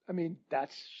it. I mean,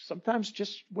 that's sometimes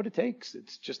just what it takes.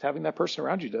 It's just having that person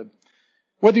around you,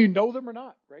 whether you know them or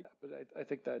not, right? But I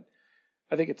think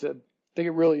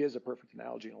it really is a perfect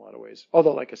analogy in a lot of ways.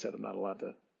 Although, like I said, I'm not allowed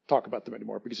to talk about them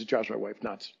anymore because it drives my wife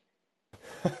nuts.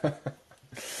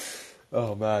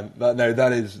 Oh man,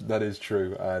 that is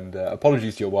true. And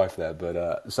apologies to your wife there,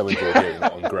 but so enjoyed hearing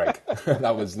that on Greg.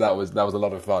 that was a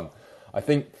lot of fun. I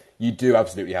think you do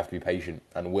absolutely have to be patient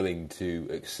and willing to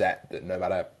accept that no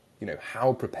matter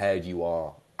how prepared you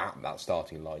are at that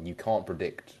starting line, you can't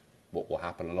predict what will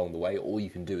happen along the way. All you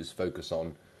can do is focus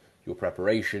on your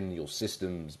preparation, your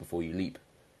systems before you leap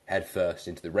headfirst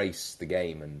into the race, the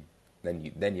game, and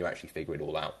then you actually figure it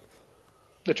all out.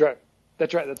 That's right.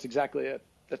 That's exactly it.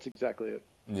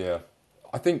 Yeah,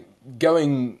 I think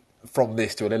going from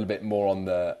this to a little bit more on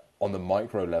the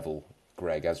micro level,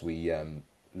 Greg, as we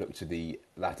look to the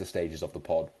latter stages of the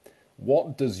pod,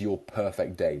 what does your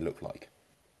perfect day look like?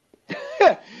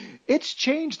 It's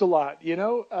changed a lot,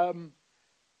 I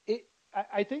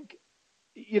think,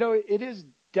 it is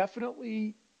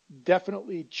definitely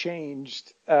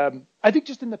changed. I think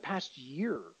just in the past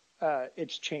year,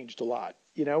 it's changed a lot,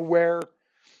 where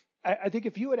I think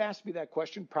if you had asked me that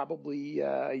question probably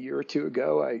a year or two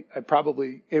ago,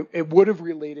 it would have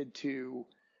related to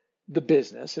the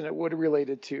business, and it would have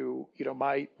related to,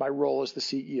 my role as the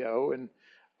CEO. And,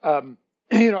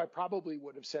 I probably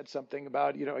would have said something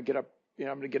about, I get up, I'm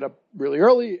going to get up really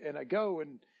early, and I go,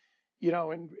 and,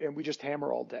 and we just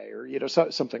hammer all day, or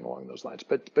something along those lines.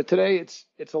 But today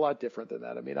it's a lot different than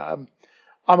that. I mean, I'm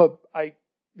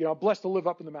blessed to live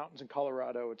up in the mountains in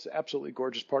Colorado. It's an absolutely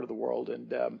gorgeous part of the world,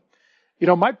 and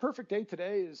my perfect day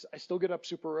today is I still get up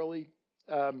super early,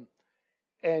 um,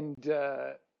 and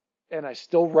I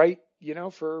still write,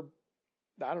 for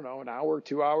I don't know, an hour,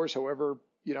 2 hours, however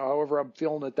I'm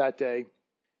feeling it that day,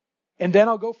 and then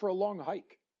I'll go for a long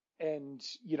hike, and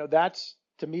that's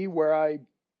to me where I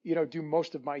do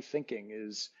most of my thinking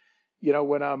is,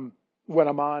 when I'm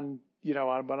on,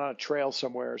 I'm on a trail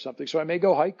somewhere or something. So I may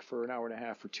go hike for an hour and a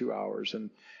half or 2 hours.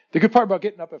 And the good part about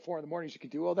getting up at 4 a.m. is you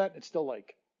can do all that. And it's still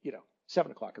like,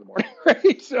 7 o'clock in the morning,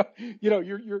 right? So,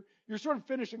 you're sort of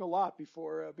finishing a lot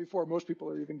before most people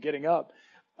are even getting up.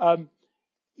 Um,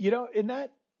 and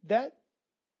that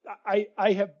I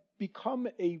have become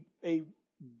a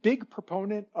big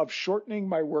proponent of shortening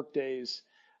my work days,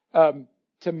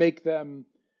 to make them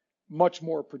much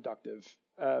more productive.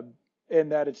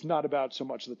 And that it's not about so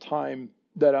much the time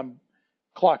that I'm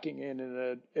clocking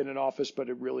in an office, but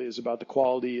it really is about the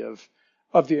quality of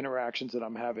the interactions that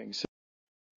I'm having. So,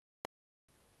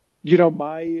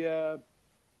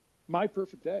 my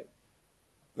perfect day.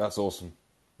 That's awesome.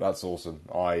 That's awesome.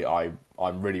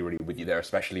 I'm really, really with you there,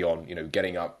 especially on,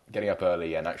 getting up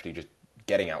early and actually just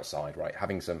getting outside, right?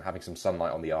 Having some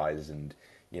sunlight on the eyes and,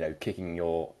 kicking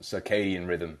your circadian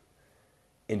rhythm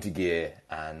into gear,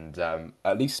 and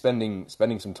at least spending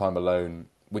some time alone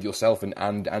with yourself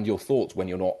and your thoughts when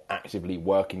you're not actively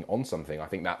working on something. I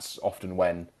think that's often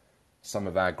when some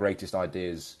of our greatest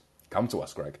ideas come to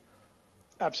us, Greg.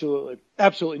 Absolutely.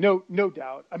 Absolutely. No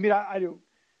doubt. I mean, I do.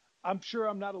 I'm sure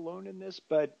I'm not alone in this,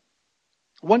 but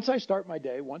once I start my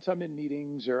day, once I'm in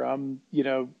meetings or I'm,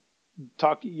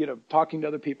 talking to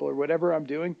other people or whatever I'm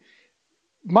doing,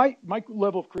 my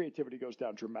level of creativity goes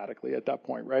down dramatically at that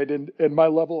point, right? And my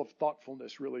level of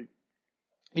thoughtfulness really,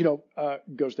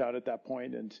 goes down at that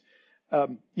point. And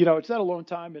it's that alone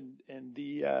time and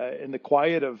the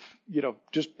quiet of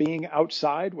just being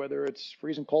outside, whether it's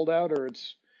freezing cold out or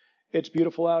it's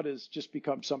beautiful out, has just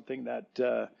become something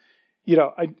that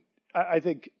I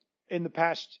think in the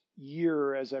past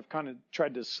year, as I've kind of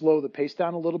tried to slow the pace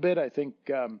down a little bit, I think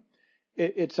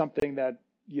it's something that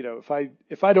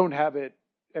if I don't have it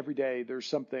every day, there's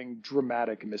something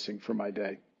dramatic missing from my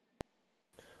day.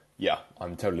 Yeah,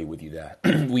 I'm totally with you there.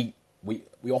 We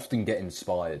often get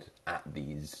inspired at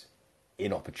these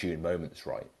inopportune moments,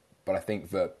 right? But I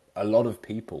think that a lot of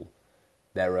people,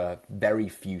 there are very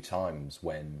few times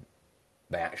when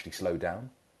they actually slow down.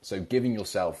 So giving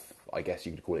yourself, I guess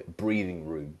you could call it breathing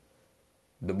room,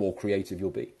 the more creative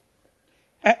you'll be.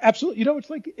 Absolutely. It's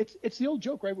like it's the old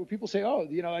joke, right? Where people say, "Oh,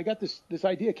 I got this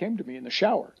idea came to me in the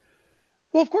shower."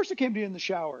 Well, of course it came to you in the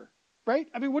shower, right?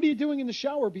 I mean, what are you doing in the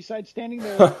shower besides standing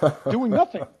there doing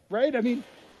nothing, right? I mean,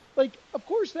 like, of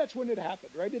course that's when it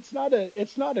happened, right? It's not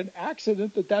an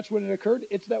accident that's when it occurred.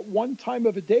 It's that one time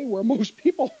of a day where most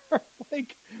people are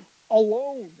like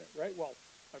alone, right? Well,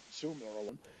 I assume they're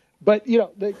alone, but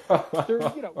they're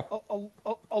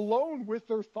alone with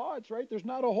their thoughts, right? There's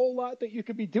not a whole lot that you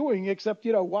could be doing except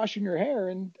washing your hair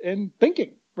and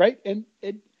thinking, right?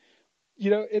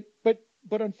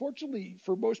 But unfortunately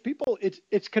for most people,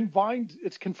 it's confined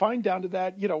down to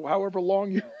that, however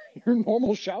long your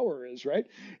normal shower is, right?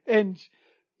 And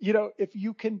if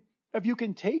you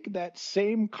can take that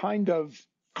same kind of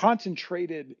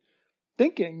concentrated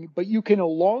thinking, but you can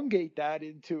elongate that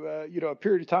into a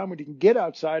period of time when you can get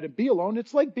outside and be alone.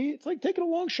 It's like taking a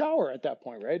long shower at that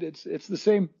point, right? It's the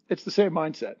same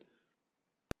mindset.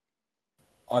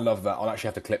 I love that. I'll actually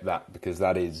have to clip that because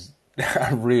that is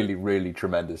a really, really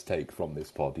tremendous take from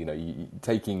this pod.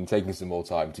 Taking some more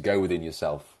time to go within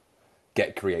yourself,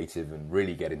 get creative, and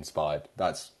really get inspired.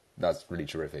 That's really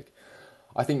terrific.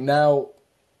 I think now,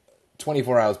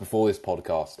 24 hours before this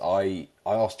podcast, I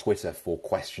asked Twitter for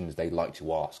questions they'd like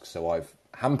to ask. So I've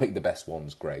handpicked the best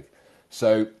ones, Greg.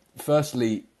 So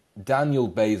firstly, Daniel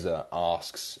Bazer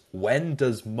asks, when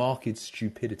does market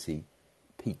stupidity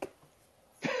peak?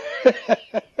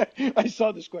 I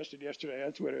saw this question yesterday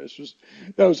on Twitter.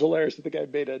 That was hilarious. I think I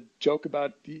made a joke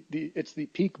about it's the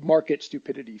peak market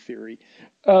stupidity theory.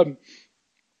 Um,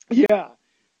 yeah,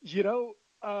 you know,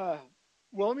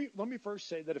 well, let me first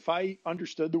say that if I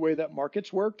understood the way that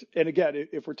markets worked, and again,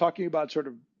 if we're talking about sort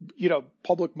of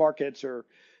public markets or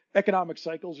economic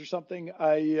cycles or something,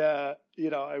 I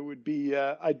would be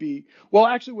I'd be well,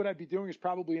 actually, what I'd be doing is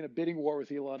probably in a bidding war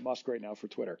with Elon Musk right now for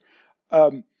Twitter.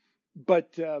 Um, but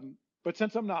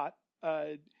since I'm not,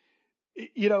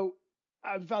 you know,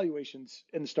 valuations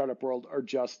in the startup world are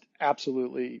just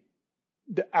absolutely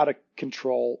out of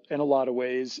control in a lot of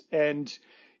ways. And,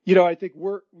 I think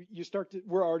we're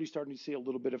already starting to see a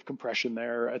little bit of compression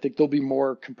there. I think there'll be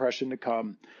more compression to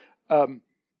come. Um,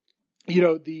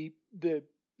 the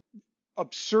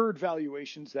absurd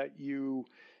valuations that you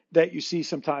see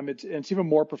sometimes, it's even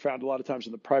more profound a lot of times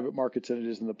in the private markets than it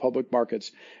is in the public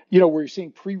markets. Where you're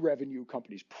seeing pre-revenue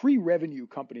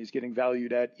companies getting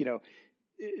valued at,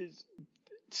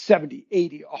 70,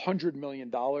 80, $100 million.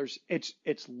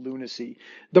 It's lunacy.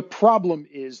 The problem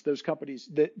is those companies,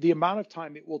 the amount of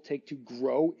time it will take to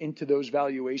grow into those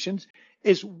valuations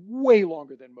is way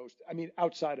longer than most. I mean,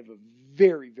 outside of a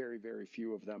very, very, very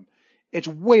few of them, it's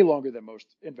way longer than most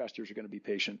investors are going to be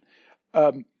patient.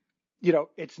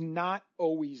 It's not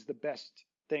always the best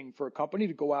thing for a company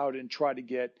to go out and try to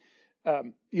get,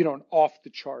 an off the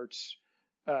charts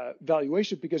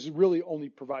valuation, because it really only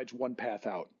provides one path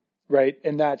out. Right.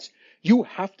 And that's, you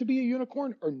have to be a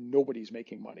unicorn or nobody's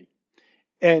making money.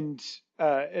 And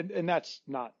that's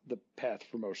not the path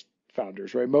for most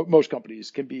founders, right? Most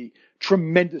companies can be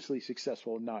tremendously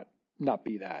successful and not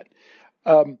be that.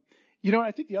 I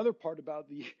think the other part about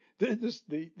the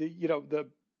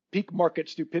peak market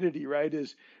stupidity, right,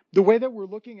 is the way that we're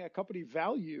looking at company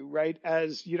value, right,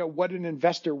 as, what an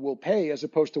investor will pay as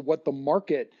opposed to what the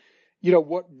market,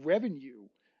 what revenue,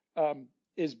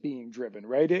 is being driven,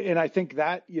 right? And I think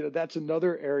that, that's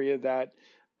another area that,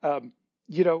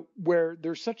 where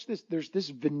there's this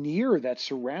veneer that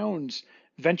surrounds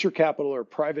venture capital or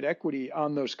private equity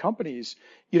on those companies.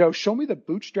 Show me the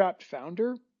bootstrapped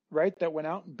founder, right, that went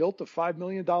out and built a $5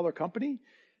 million company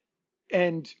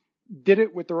and did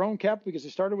it with their own capital because they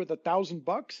started with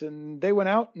 $1,000 and they went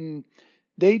out and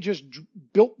they just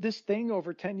built this thing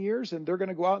over 10 years, and they're going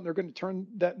to go out and they're going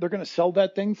to sell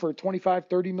that thing for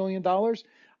 $25-30 million.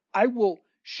 I will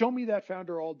show me that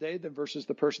founder all day than versus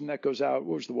the person that goes out.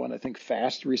 What was the one, I think,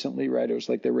 Fast recently, right? It was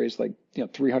like they raised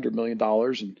 $300 million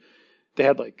and they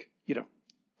had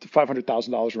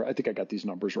 $500,000. I think I got these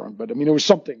numbers wrong, but I mean, it was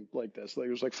something like this. Like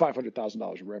it was like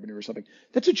 $500,000 in revenue or something.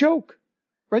 That's a joke,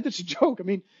 right? That's a joke. I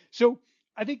mean, so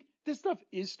I think this stuff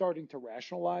is starting to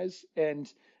rationalize,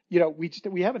 and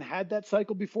we haven't had that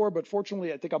cycle before, but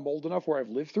fortunately, I think I'm old enough where I've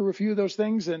lived through a few of those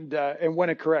things, and when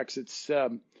it corrects,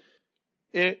 the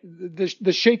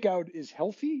shakeout is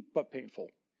healthy but painful.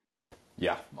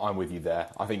 Yeah, I'm with you there.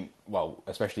 I think, well,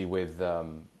 especially with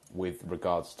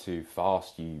regards to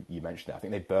Fast, you mentioned it. I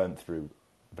think they burned through,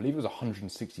 I believe it was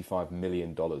 $165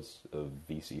 million of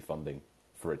VC funding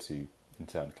for it to in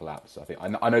turn collapse.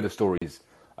 I know the story's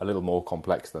a little more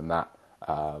complex than that.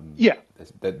 Yeah.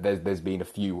 There's been a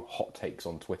few hot takes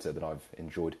on Twitter that I've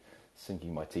enjoyed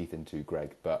sinking my teeth into,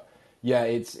 Greg. But yeah,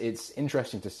 it's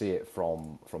interesting to see it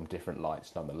from different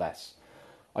lights nonetheless.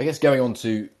 I guess going on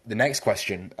to the next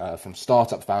question from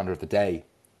Startup Founder of the Day.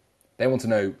 They want to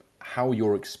know how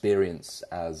your experience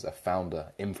as a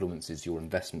founder influences your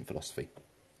investment philosophy.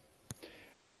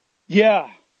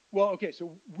 Yeah. Well, okay.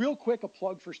 So real quick, a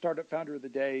plug for Startup Founder of the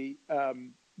Day.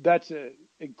 That's an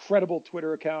incredible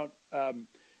Twitter account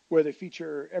where they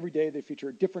feature every day. They feature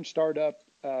a different startup,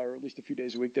 or at least a few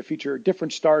days a week. They feature a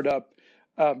different startup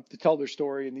to tell their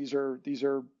story. And these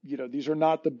are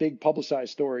not the big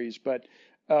publicized stories. But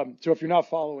so if you're not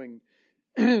following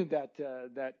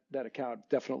that account,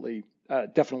 definitely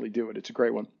do it. It's a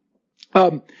great one.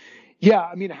 Yeah.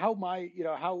 I mean,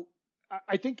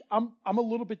 I think I'm a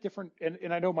little bit different,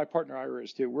 and I know my partner Ira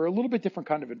is too. We're a little bit different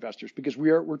kind of investors because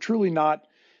we're truly not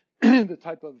the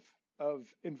type of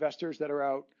investors that are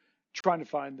out trying to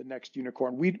find the next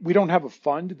unicorn. We don't have a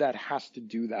fund that has to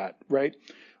do that, right?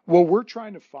 What we're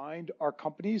trying to find are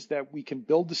companies that we can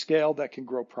build to scale that can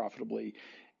grow profitably,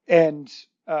 and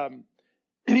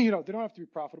they don't have to be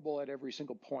profitable at every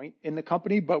single point in the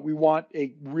company, but we want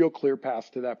a real clear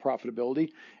path to that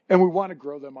profitability, and we want to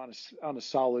grow them on a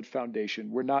solid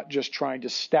foundation. We're not just trying to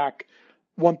stack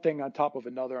one thing on top of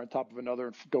another and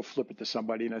go flip it to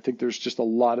somebody. And I think there's just a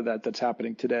lot of that's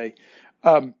happening today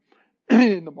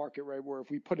in the market, right? Where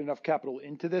if we put enough capital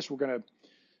into this, we're gonna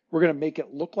make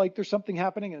it look like there's something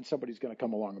happening, and somebody's gonna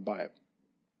come along and buy it.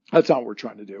 That's not what we're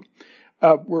trying to do.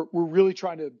 We're really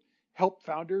trying to help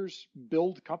founders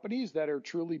build companies that are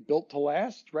truly built to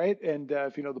last, right? And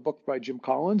if you know the book by Jim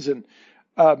Collins, and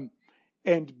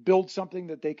build something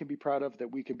that they can be proud of, that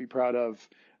we can be proud of,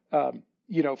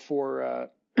 for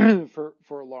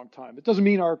a long time. It doesn't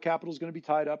mean our capital is going to be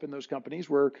tied up in those companies.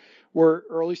 We're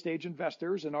early stage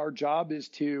investors, and our job is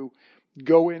to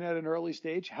go in at an early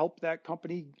stage, help that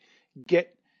company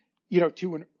get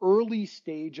to an early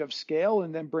stage of scale,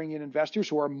 and then bring in investors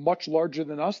who are much larger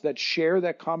than us that share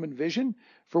that common vision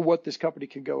for what this company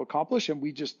can go accomplish. And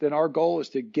then our goal is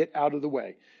to get out of the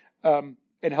way.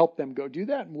 and help them go do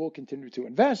that. And we'll continue to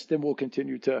invest and we'll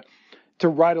continue to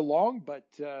ride along, but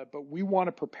we want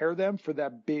to prepare them for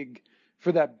that big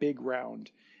round.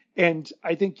 And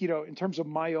I think, in terms of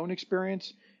my own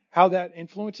experience, how that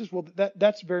influences, well,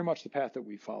 that's very much the path that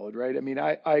we followed, right? I mean,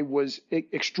 I was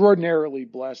extraordinarily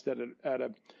blessed at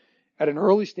an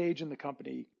early stage in the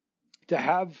company to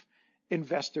have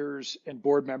investors and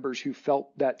board members who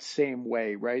felt that same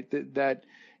way, right? That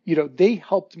they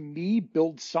helped me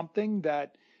build something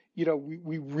that,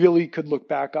 we really could look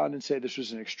back on and say this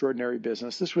was an extraordinary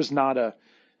business. This was not a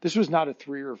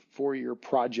 3 or 4 year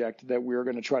project that we were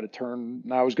going to try to turn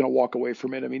and I was going to walk away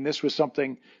from it. I mean, this is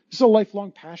a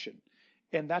lifelong passion.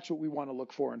 And that's what we want to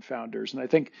look for in founders. And I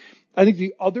think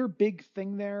the other big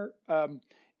thing there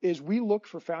is we look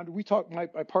for founders. My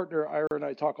partner Ira and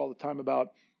I talk all the time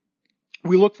about,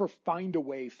 we look for find a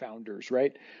way founders,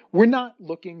 right? We're not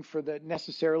looking for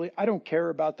I don't care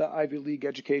about the Ivy League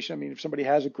education. I mean, if somebody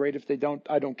has it, great. If they don't,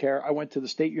 I don't care. I went to the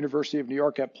State University of New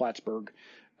York at Plattsburgh,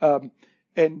 and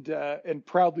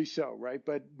proudly so, right?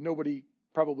 But nobody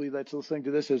probably that's listening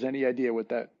to this has any idea what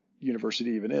that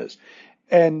university even is.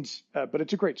 And, but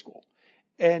it's a great school.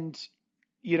 And,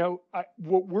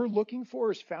 what we're looking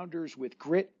for is founders with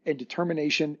grit and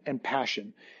determination and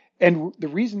passion. And the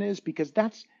reason is because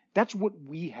that's what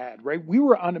we had, right? We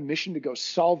were on a mission to go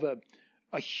solve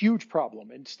a huge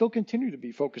problem and still continue to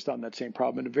be focused on that same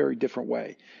problem in a very different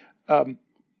way. And,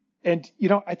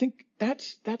 I think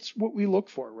that's what we look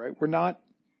for, right?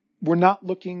 We're not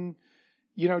looking,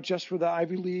 just for the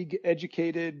Ivy League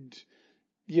educated,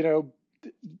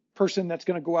 person that's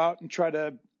going to go out and try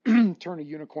to turn a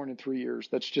unicorn in 3 years.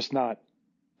 That's not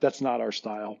our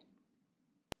style.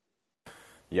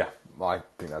 Yeah, I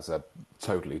think that's a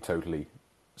totally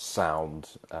sound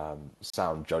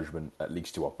judgment, at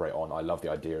least to operate on. I love the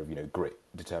idea of grit,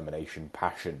 determination,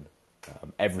 passion,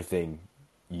 everything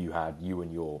you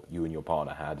and your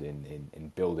partner had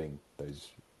in building those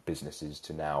businesses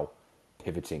to now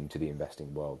pivoting to the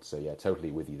investing world. So yeah,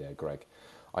 totally with you there, Greg.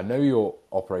 I know you're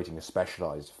operating a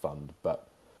specialized fund, but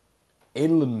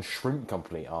Inland Shrimp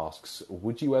Company asks,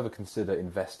 would you ever consider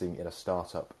investing in a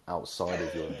startup outside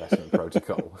of your investment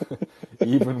protocol,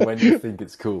 even when you think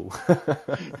it's cool?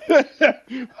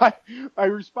 I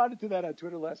responded to that on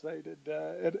Twitter last night,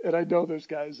 and I know those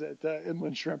guys at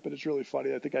Inland Shrimp, and it's really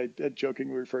funny. I think I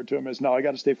jokingly referred to them as, no, I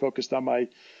got to stay focused on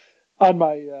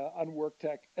on work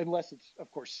tech, unless it's of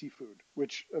course seafood,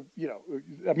 which I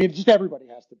mean, just everybody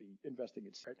has to be investing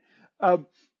in, right?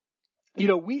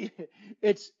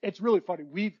 It's really funny.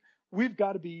 We've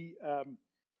got to be,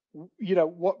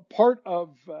 what part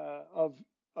of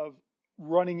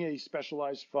running a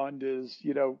specialized fund is,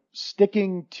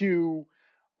 sticking to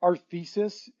our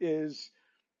thesis is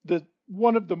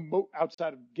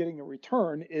outside of getting a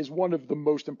return, is one of the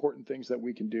most important things that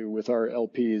we can do with our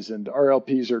LPs, and our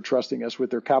LPs are trusting us with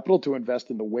their capital to invest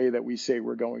in the way that we say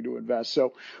we're going to invest.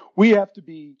 So we have to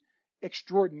be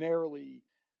extraordinarily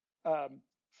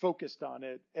focused on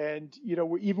it. And,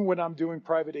 even when I'm doing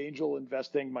private angel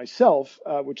investing myself,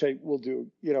 which I will do,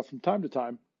 from time to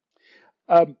time,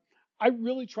 I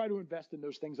really try to invest in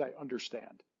those things I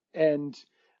understand. And,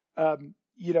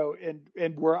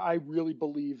 and where I really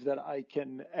believe that I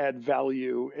can add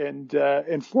value.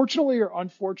 And fortunately or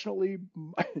unfortunately,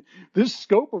 this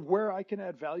scope of where I can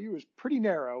add value is pretty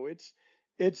narrow.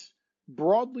 It's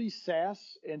broadly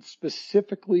SaaS and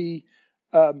specifically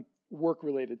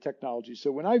work-related technology.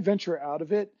 So when I venture out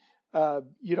of it,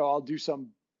 I'll do some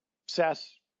SaaS,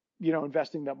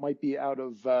 investing that might be out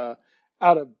of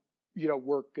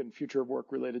work and future of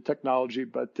work-related technology,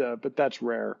 but that's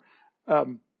rare. I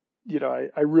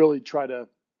really try to,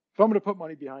 if I'm going to put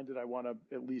money behind it, I want to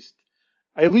at least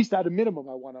at a minimum,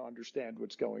 I want to understand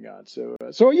what's going on. So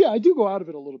yeah, I do go out of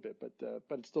it a little bit, but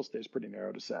it still stays pretty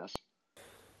narrow to SaaS.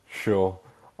 Sure.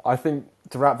 I think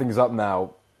to wrap things up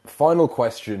now, final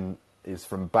question is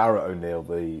from Barrett O'Neill,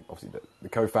 the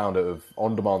co-founder of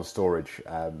On Demand Storage,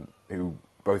 who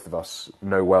both of us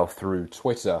know well through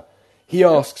Twitter. He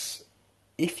asks,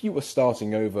 if you were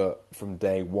starting over from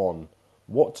day one,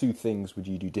 what 2 things would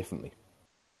you do differently?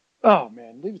 Oh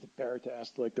man, leave it to Barrett to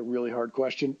ask the really hard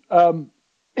question. What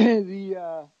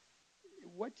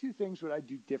 2 things would I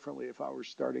do differently if I were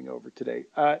starting over today?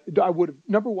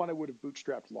 Number one, I would have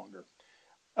bootstrapped longer.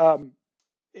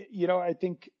 I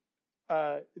think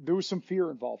there was some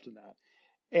fear involved in that.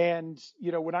 And,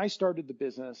 when I started the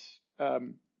business,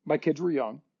 my kids were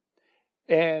young,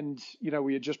 and,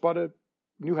 we had just bought a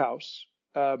new house.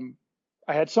 I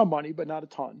had some money, but not a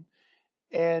ton.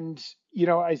 And,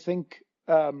 I think,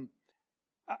 I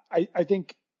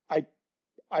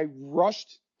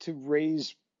rushed to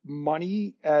raise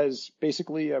money as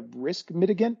basically a risk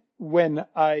mitigant when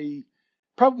I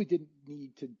probably didn't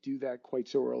need to do that quite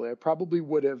so early. I probably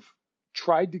would have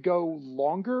tried to go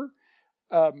longer,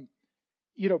 um,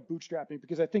 bootstrapping,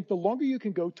 because I think the longer you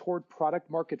can go toward product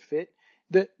market fit,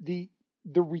 the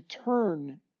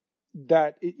return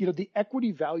the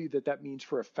equity value that means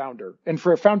for a founder and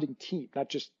for a founding team, not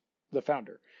just the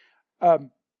founder,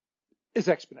 um, is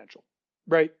exponential,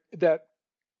 right? That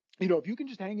if you can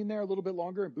just hang in there a little bit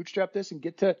longer and bootstrap this and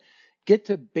get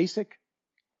to basic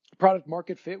product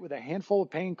market fit with a handful of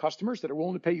paying customers that are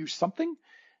willing to pay you something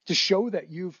to show that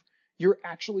you're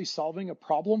actually solving a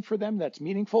problem for them that's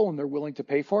meaningful and they're willing to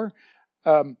pay for.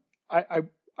 Um, I, I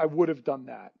I would have done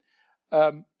that.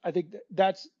 I think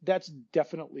that's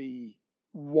definitely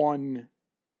one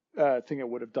thing I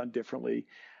would have done differently.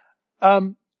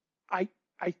 Um, I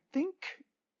I think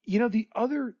the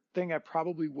other thing I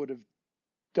probably would have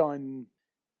done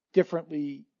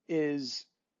differently is,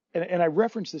 and I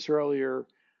referenced this earlier,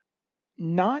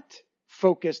 not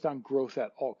focused on growth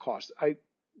at all costs. I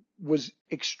was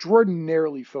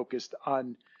extraordinarily focused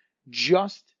on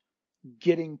just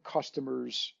getting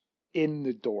customers in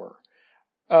the door.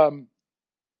 Um,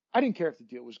 I didn't care if the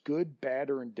deal was good, bad,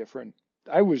 or indifferent.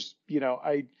 I was,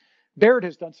 Barrett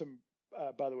has done some,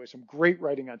 by the way, some great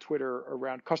writing on Twitter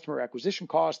around customer acquisition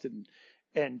cost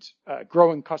and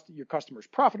growing your customers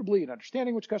profitably and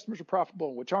understanding which customers are profitable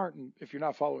and which aren't. And if you're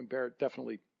not following Barrett,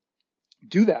 definitely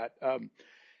do that.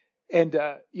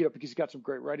 Because he's got some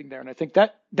great writing there. And I think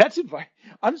that's advice.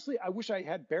 Honestly, I wish I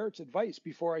had Barrett's advice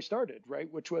before I started, right?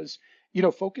 Which was,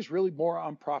 focus really more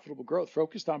on profitable growth,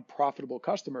 focused on profitable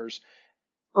customers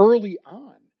early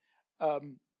on.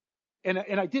 Um, and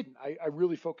I didn't. I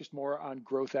really focused more on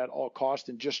growth at all cost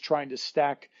and just trying to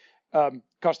stack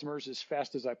customers as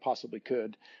fast as I possibly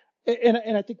could.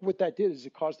 And I think what that did is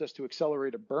it caused us to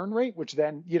accelerate a burn rate, which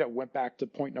then, went back to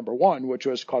point number one, which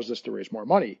was caused us to raise more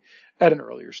money at an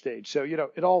earlier stage. So,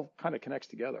 it all kind of connects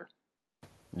together.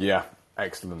 Yeah,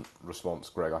 excellent response,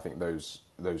 Greg. I think those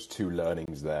two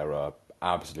learnings there are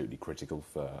absolutely critical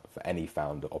for any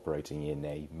founder operating in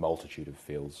a multitude of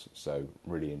fields. So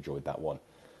really enjoyed that one.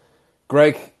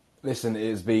 Greg, listen, it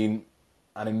has been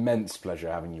an immense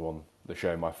pleasure having you on the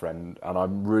show, my friend, and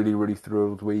I'm really, really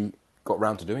thrilled we got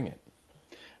round to doing it.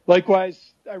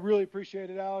 Likewise, I really appreciate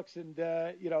it, Alex, and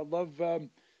love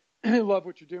love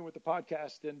what you're doing with the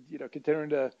podcast, and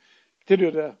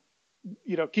continue to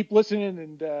keep listening,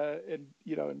 and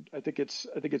I think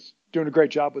it's doing a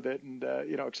great job with it, and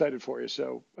excited for you.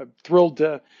 So I'm thrilled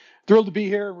to be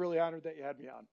here, and really honored that you had me on.